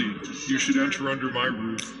worthy you should enter under my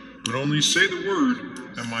roof, but only say the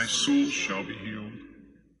word, and my soul shall be healed.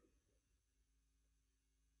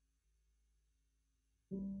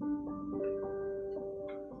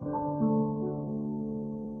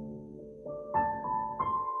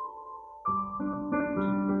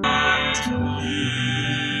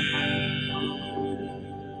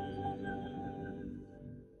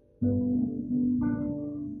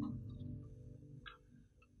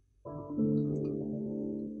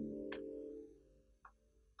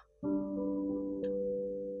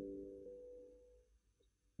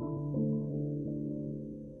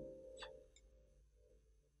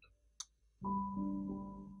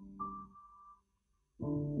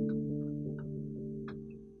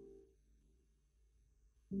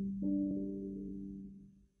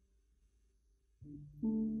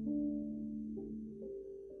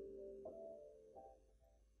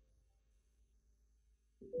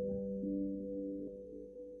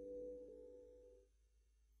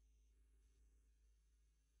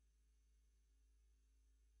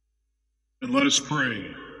 And let us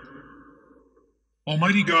pray.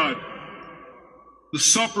 Almighty God, the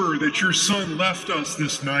supper that your Son left us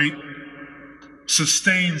this night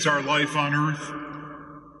sustains our life on earth.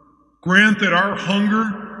 Grant that our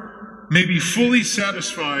hunger may be fully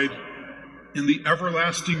satisfied in the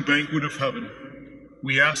everlasting banquet of heaven.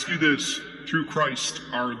 We ask you this through Christ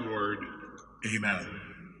our Lord. Amen.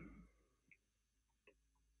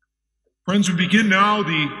 Friends, we begin now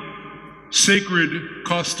the sacred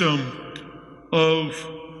custom of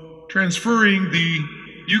transferring the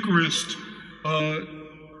Eucharist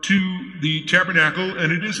to the tabernacle,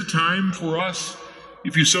 and it is a time for us,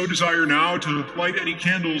 if you so desire now, to light any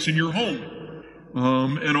candles in your home,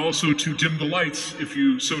 and also to dim the lights, if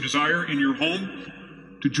you so desire, in your home,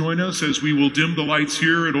 to join us as we will dim the lights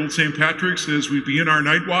here at Old St. Patrick's as we begin our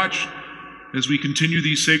night watch, as we continue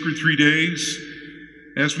these sacred 3 days,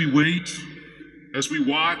 as we wait, as we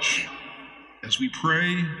watch, as we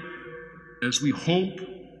pray, as we hope,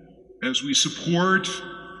 as we support,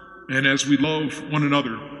 and as we love one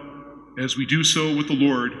another, as we do so with the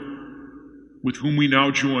Lord, with whom we now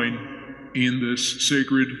join in this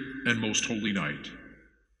sacred and most holy night.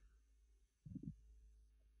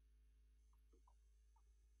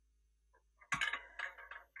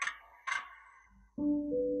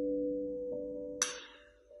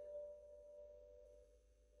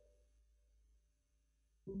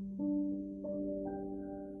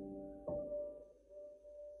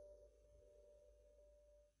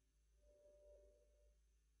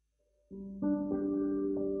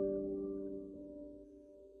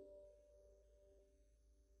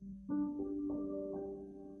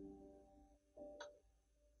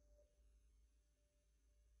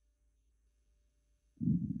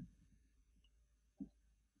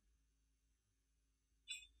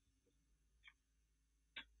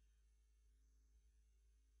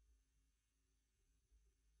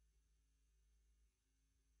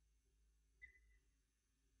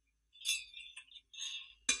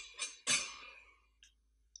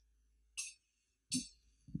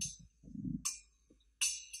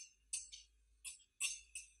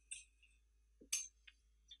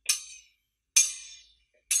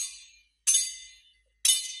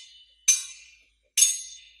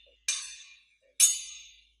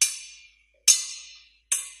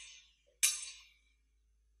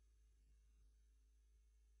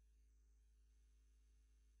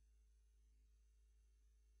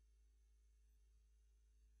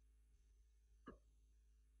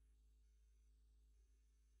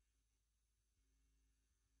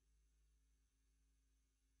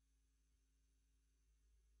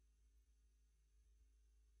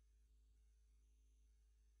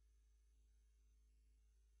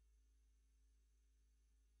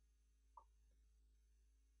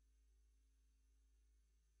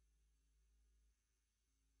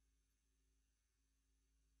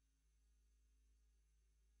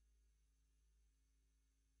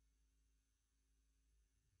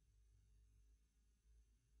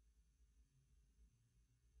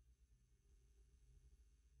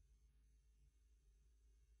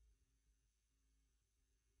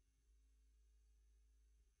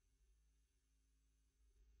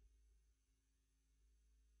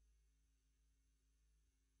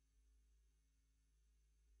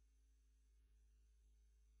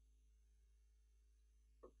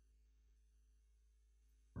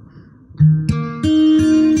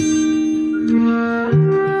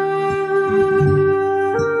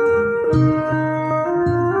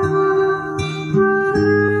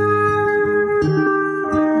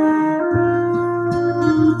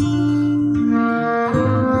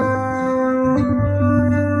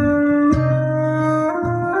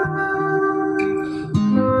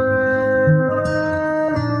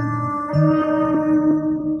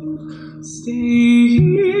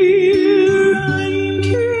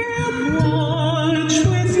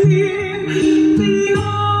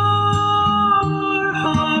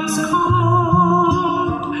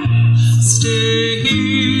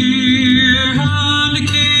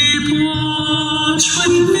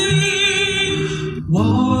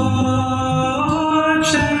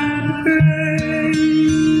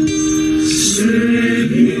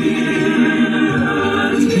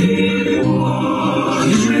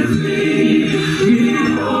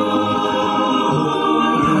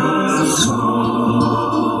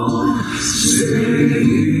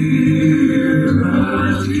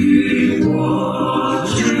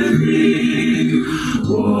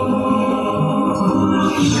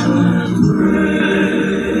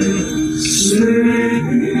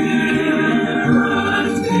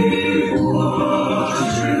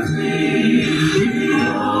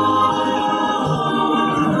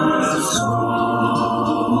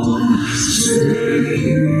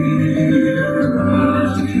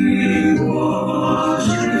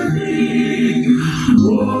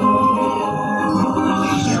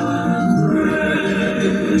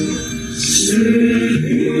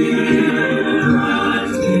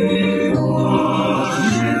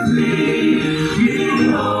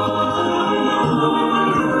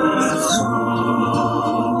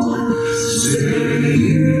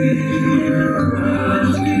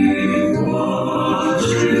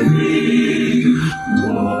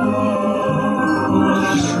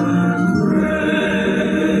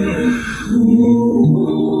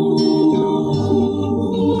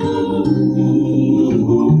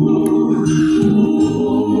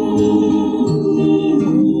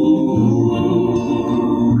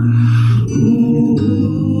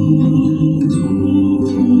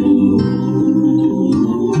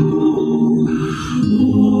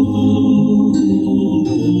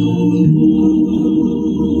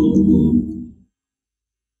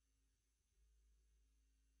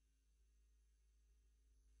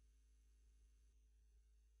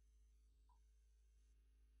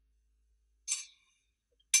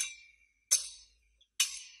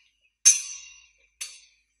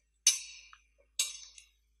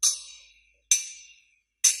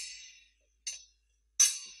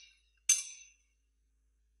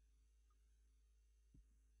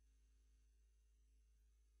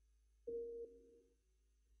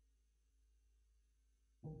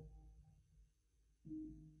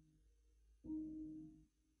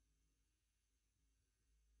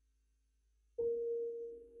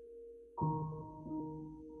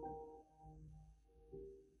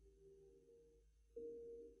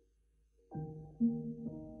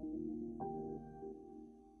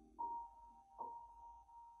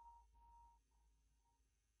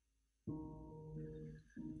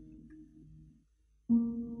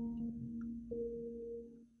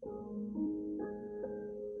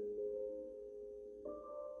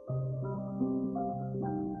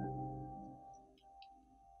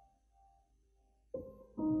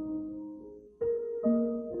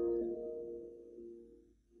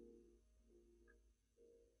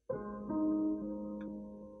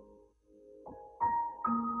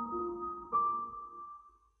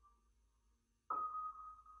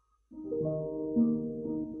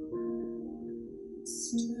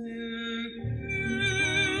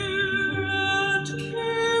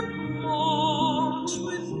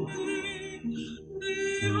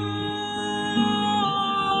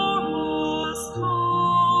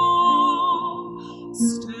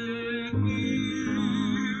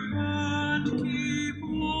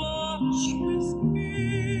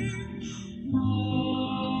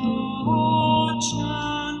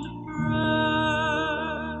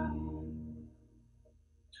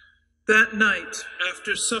 That night,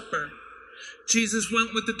 after supper, Jesus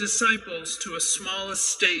went with the disciples to a small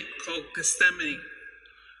estate called Gethsemane.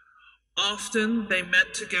 Often they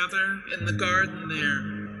met together in the garden there,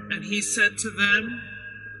 and he said to them,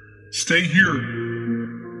 "Stay here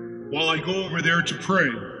while I go over there to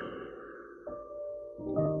pray."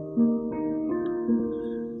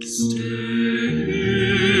 Stay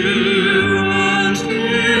here and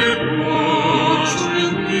keep watch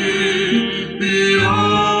with me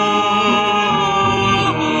beyond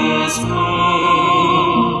us now.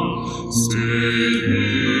 Stay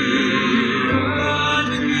here and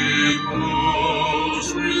keep watch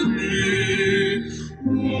with me.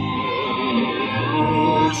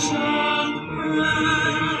 Watch and pray.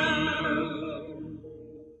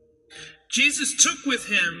 Jesus took with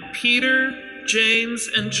him Peter, James,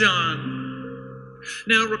 and John.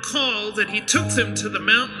 Now recall that he took them to the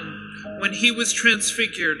mountain when he was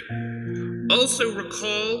transfigured. Also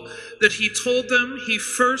recall that he told them he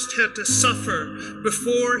first had to suffer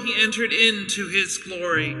before he entered into his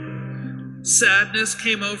glory. Sadness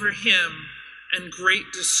came over him and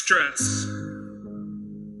great distress.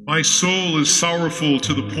 My soul is sorrowful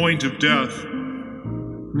to the point of death.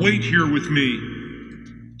 Wait here with me.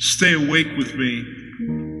 Stay awake with me.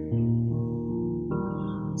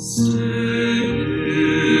 Stay here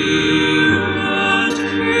and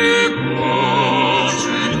keep watch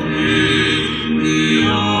with me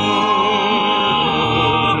beyond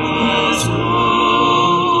us now.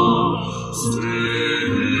 Stay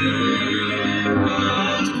here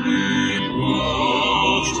and keep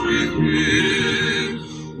watch with me.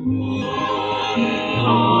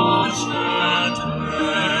 Watch and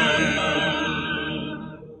pray.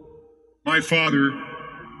 My Father,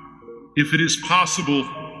 if it is possible,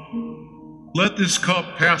 let this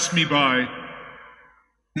cup pass me by.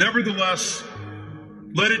 Nevertheless,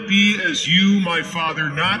 let it be as you, my Father,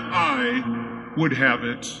 not I, would have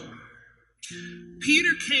it.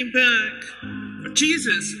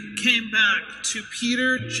 Jesus came back to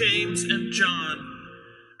Peter, James, and John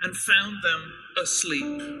and found them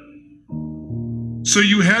asleep. So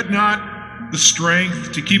you had not the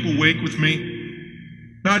strength to keep awake with me,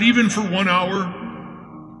 not even for 1 hour?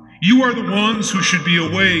 You are the ones who should be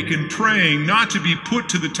awake and praying, not to be put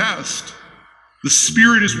to the test. The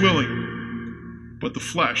spirit is willing, but the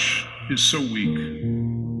flesh is so weak.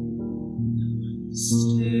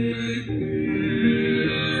 Stay here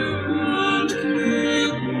and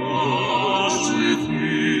keep watch with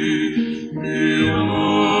me beyond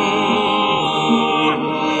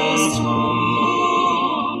us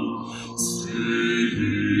now. Stay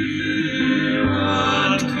here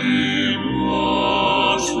and keep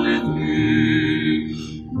watch with me.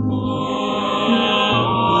 Watch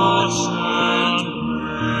and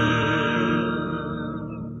pray.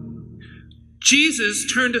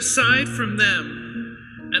 Jesus turned aside from them,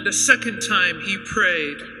 and a second time he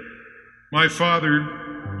prayed, My Father,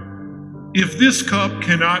 if this cup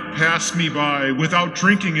cannot pass me by without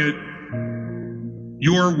drinking it,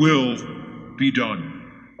 your will be done.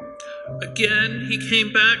 Again he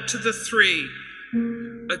came back to the three.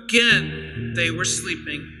 Again they were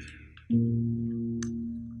sleeping.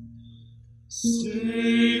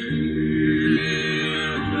 Stay here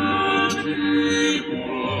and keep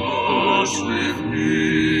watch with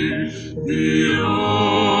me beyond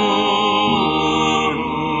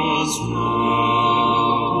us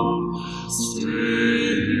now.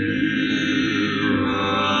 Stay here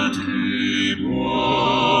and keep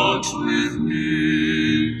watch with me.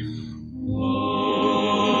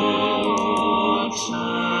 Watch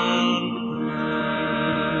and pray.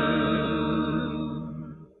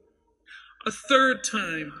 A third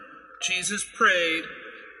time Jesus prayed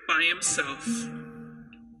by himself.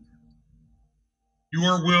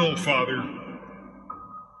 Your will, Father,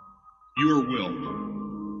 your will.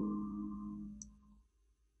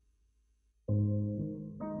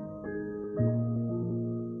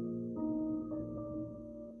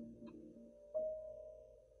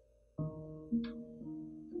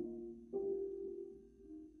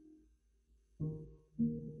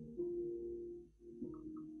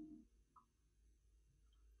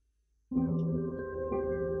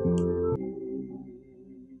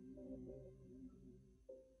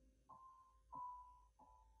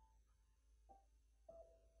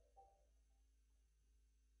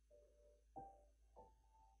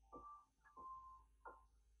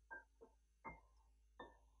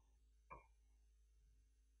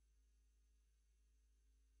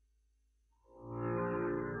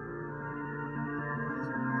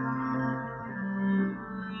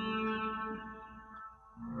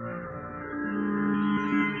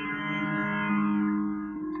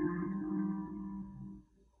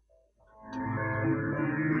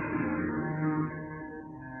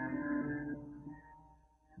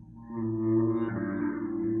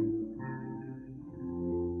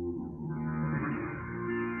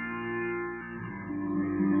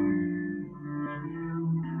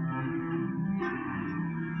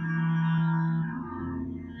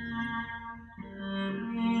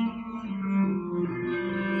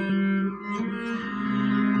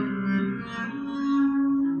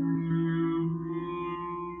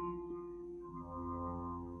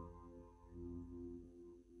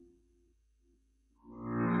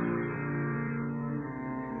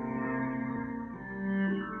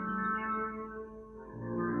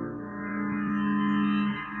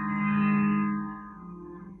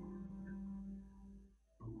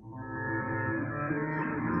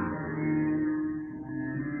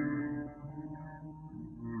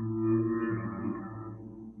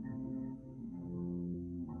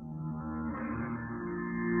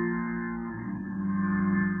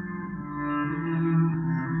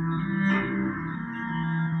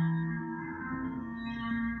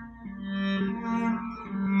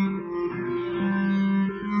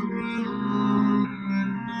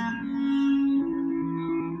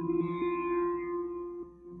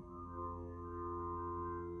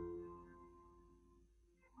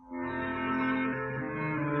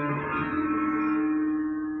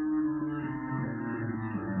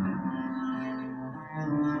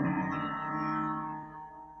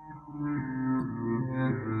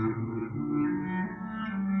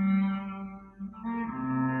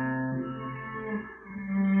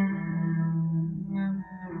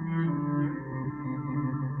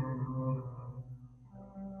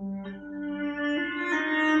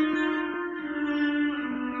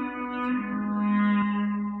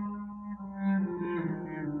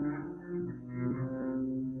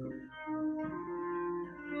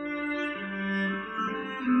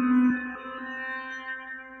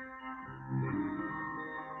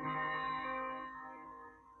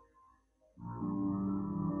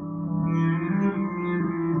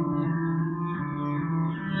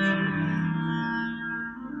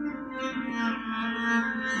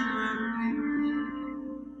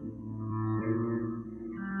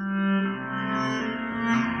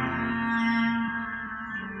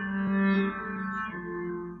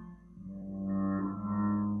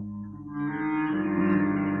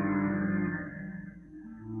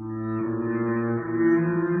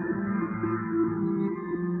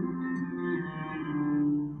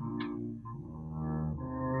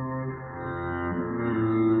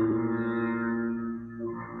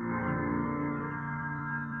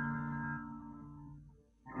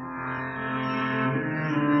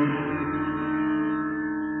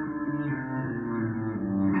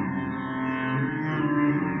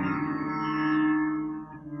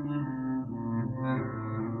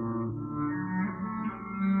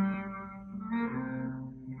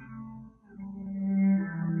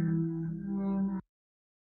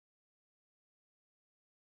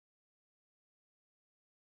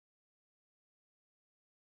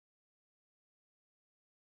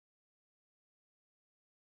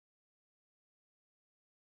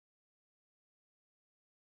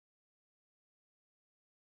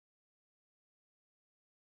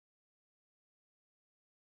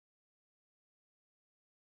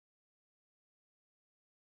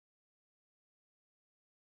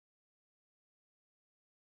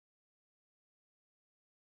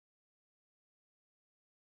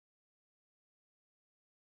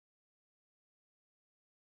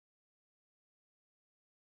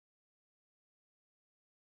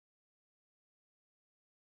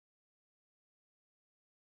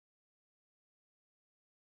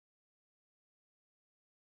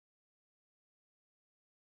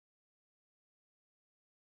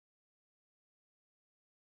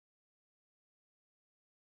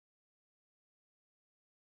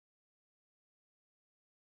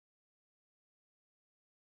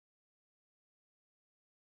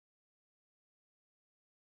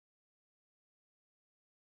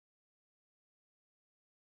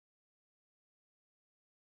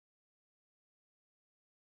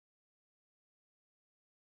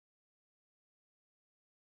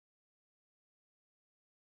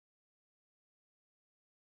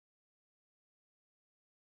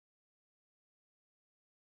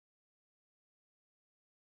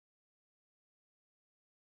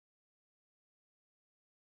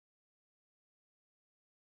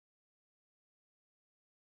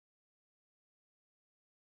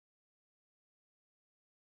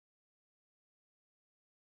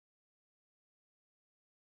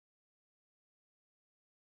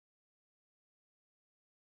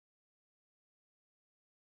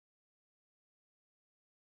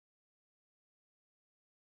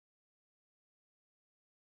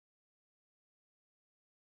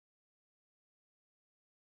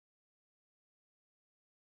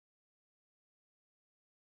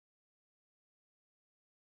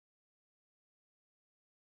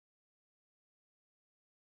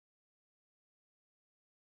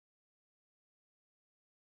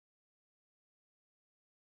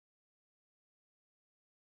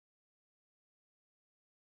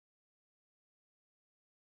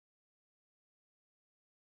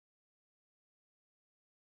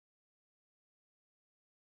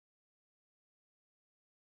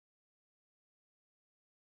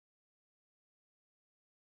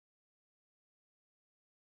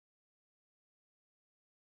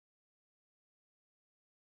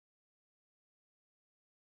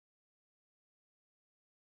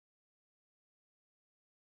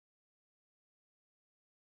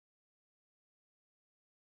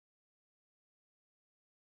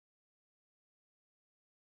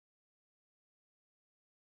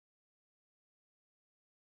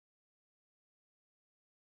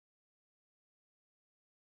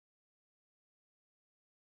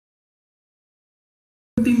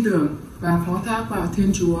 Tin tưởng và phó thác vào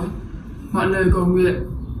Thiên Chúa, mọi lời cầu nguyện,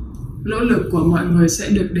 nỗ lực của mọi người sẽ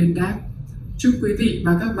được đền đáp. Chúc quý vị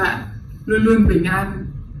và các bạn luôn luôn bình an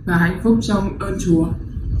và hạnh phúc trong ơn Chúa.